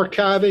are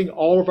archiving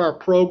all of our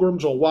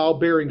programs on Wild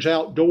Bearings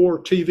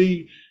Outdoor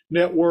TV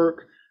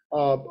network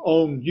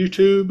on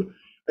YouTube,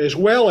 as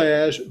well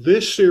as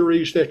this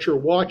series that you're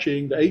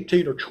watching, the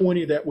 18 or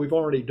 20 that we've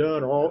already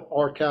done are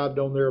archived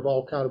on there, of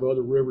all kind of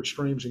other rivers,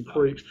 streams, and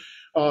creeks.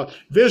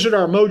 Visit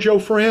our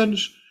Mojo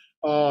friends,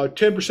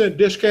 10%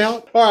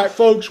 discount. All right,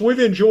 folks, we've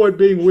enjoyed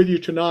being with you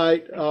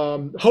tonight.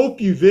 Hope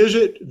you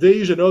visit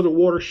these and other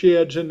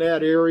watersheds in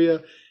that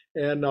area,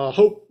 and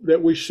hope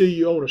that we see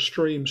you on a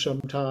stream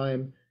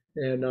sometime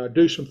and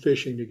do some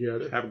fishing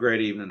together. Have a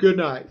great evening. Good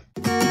night.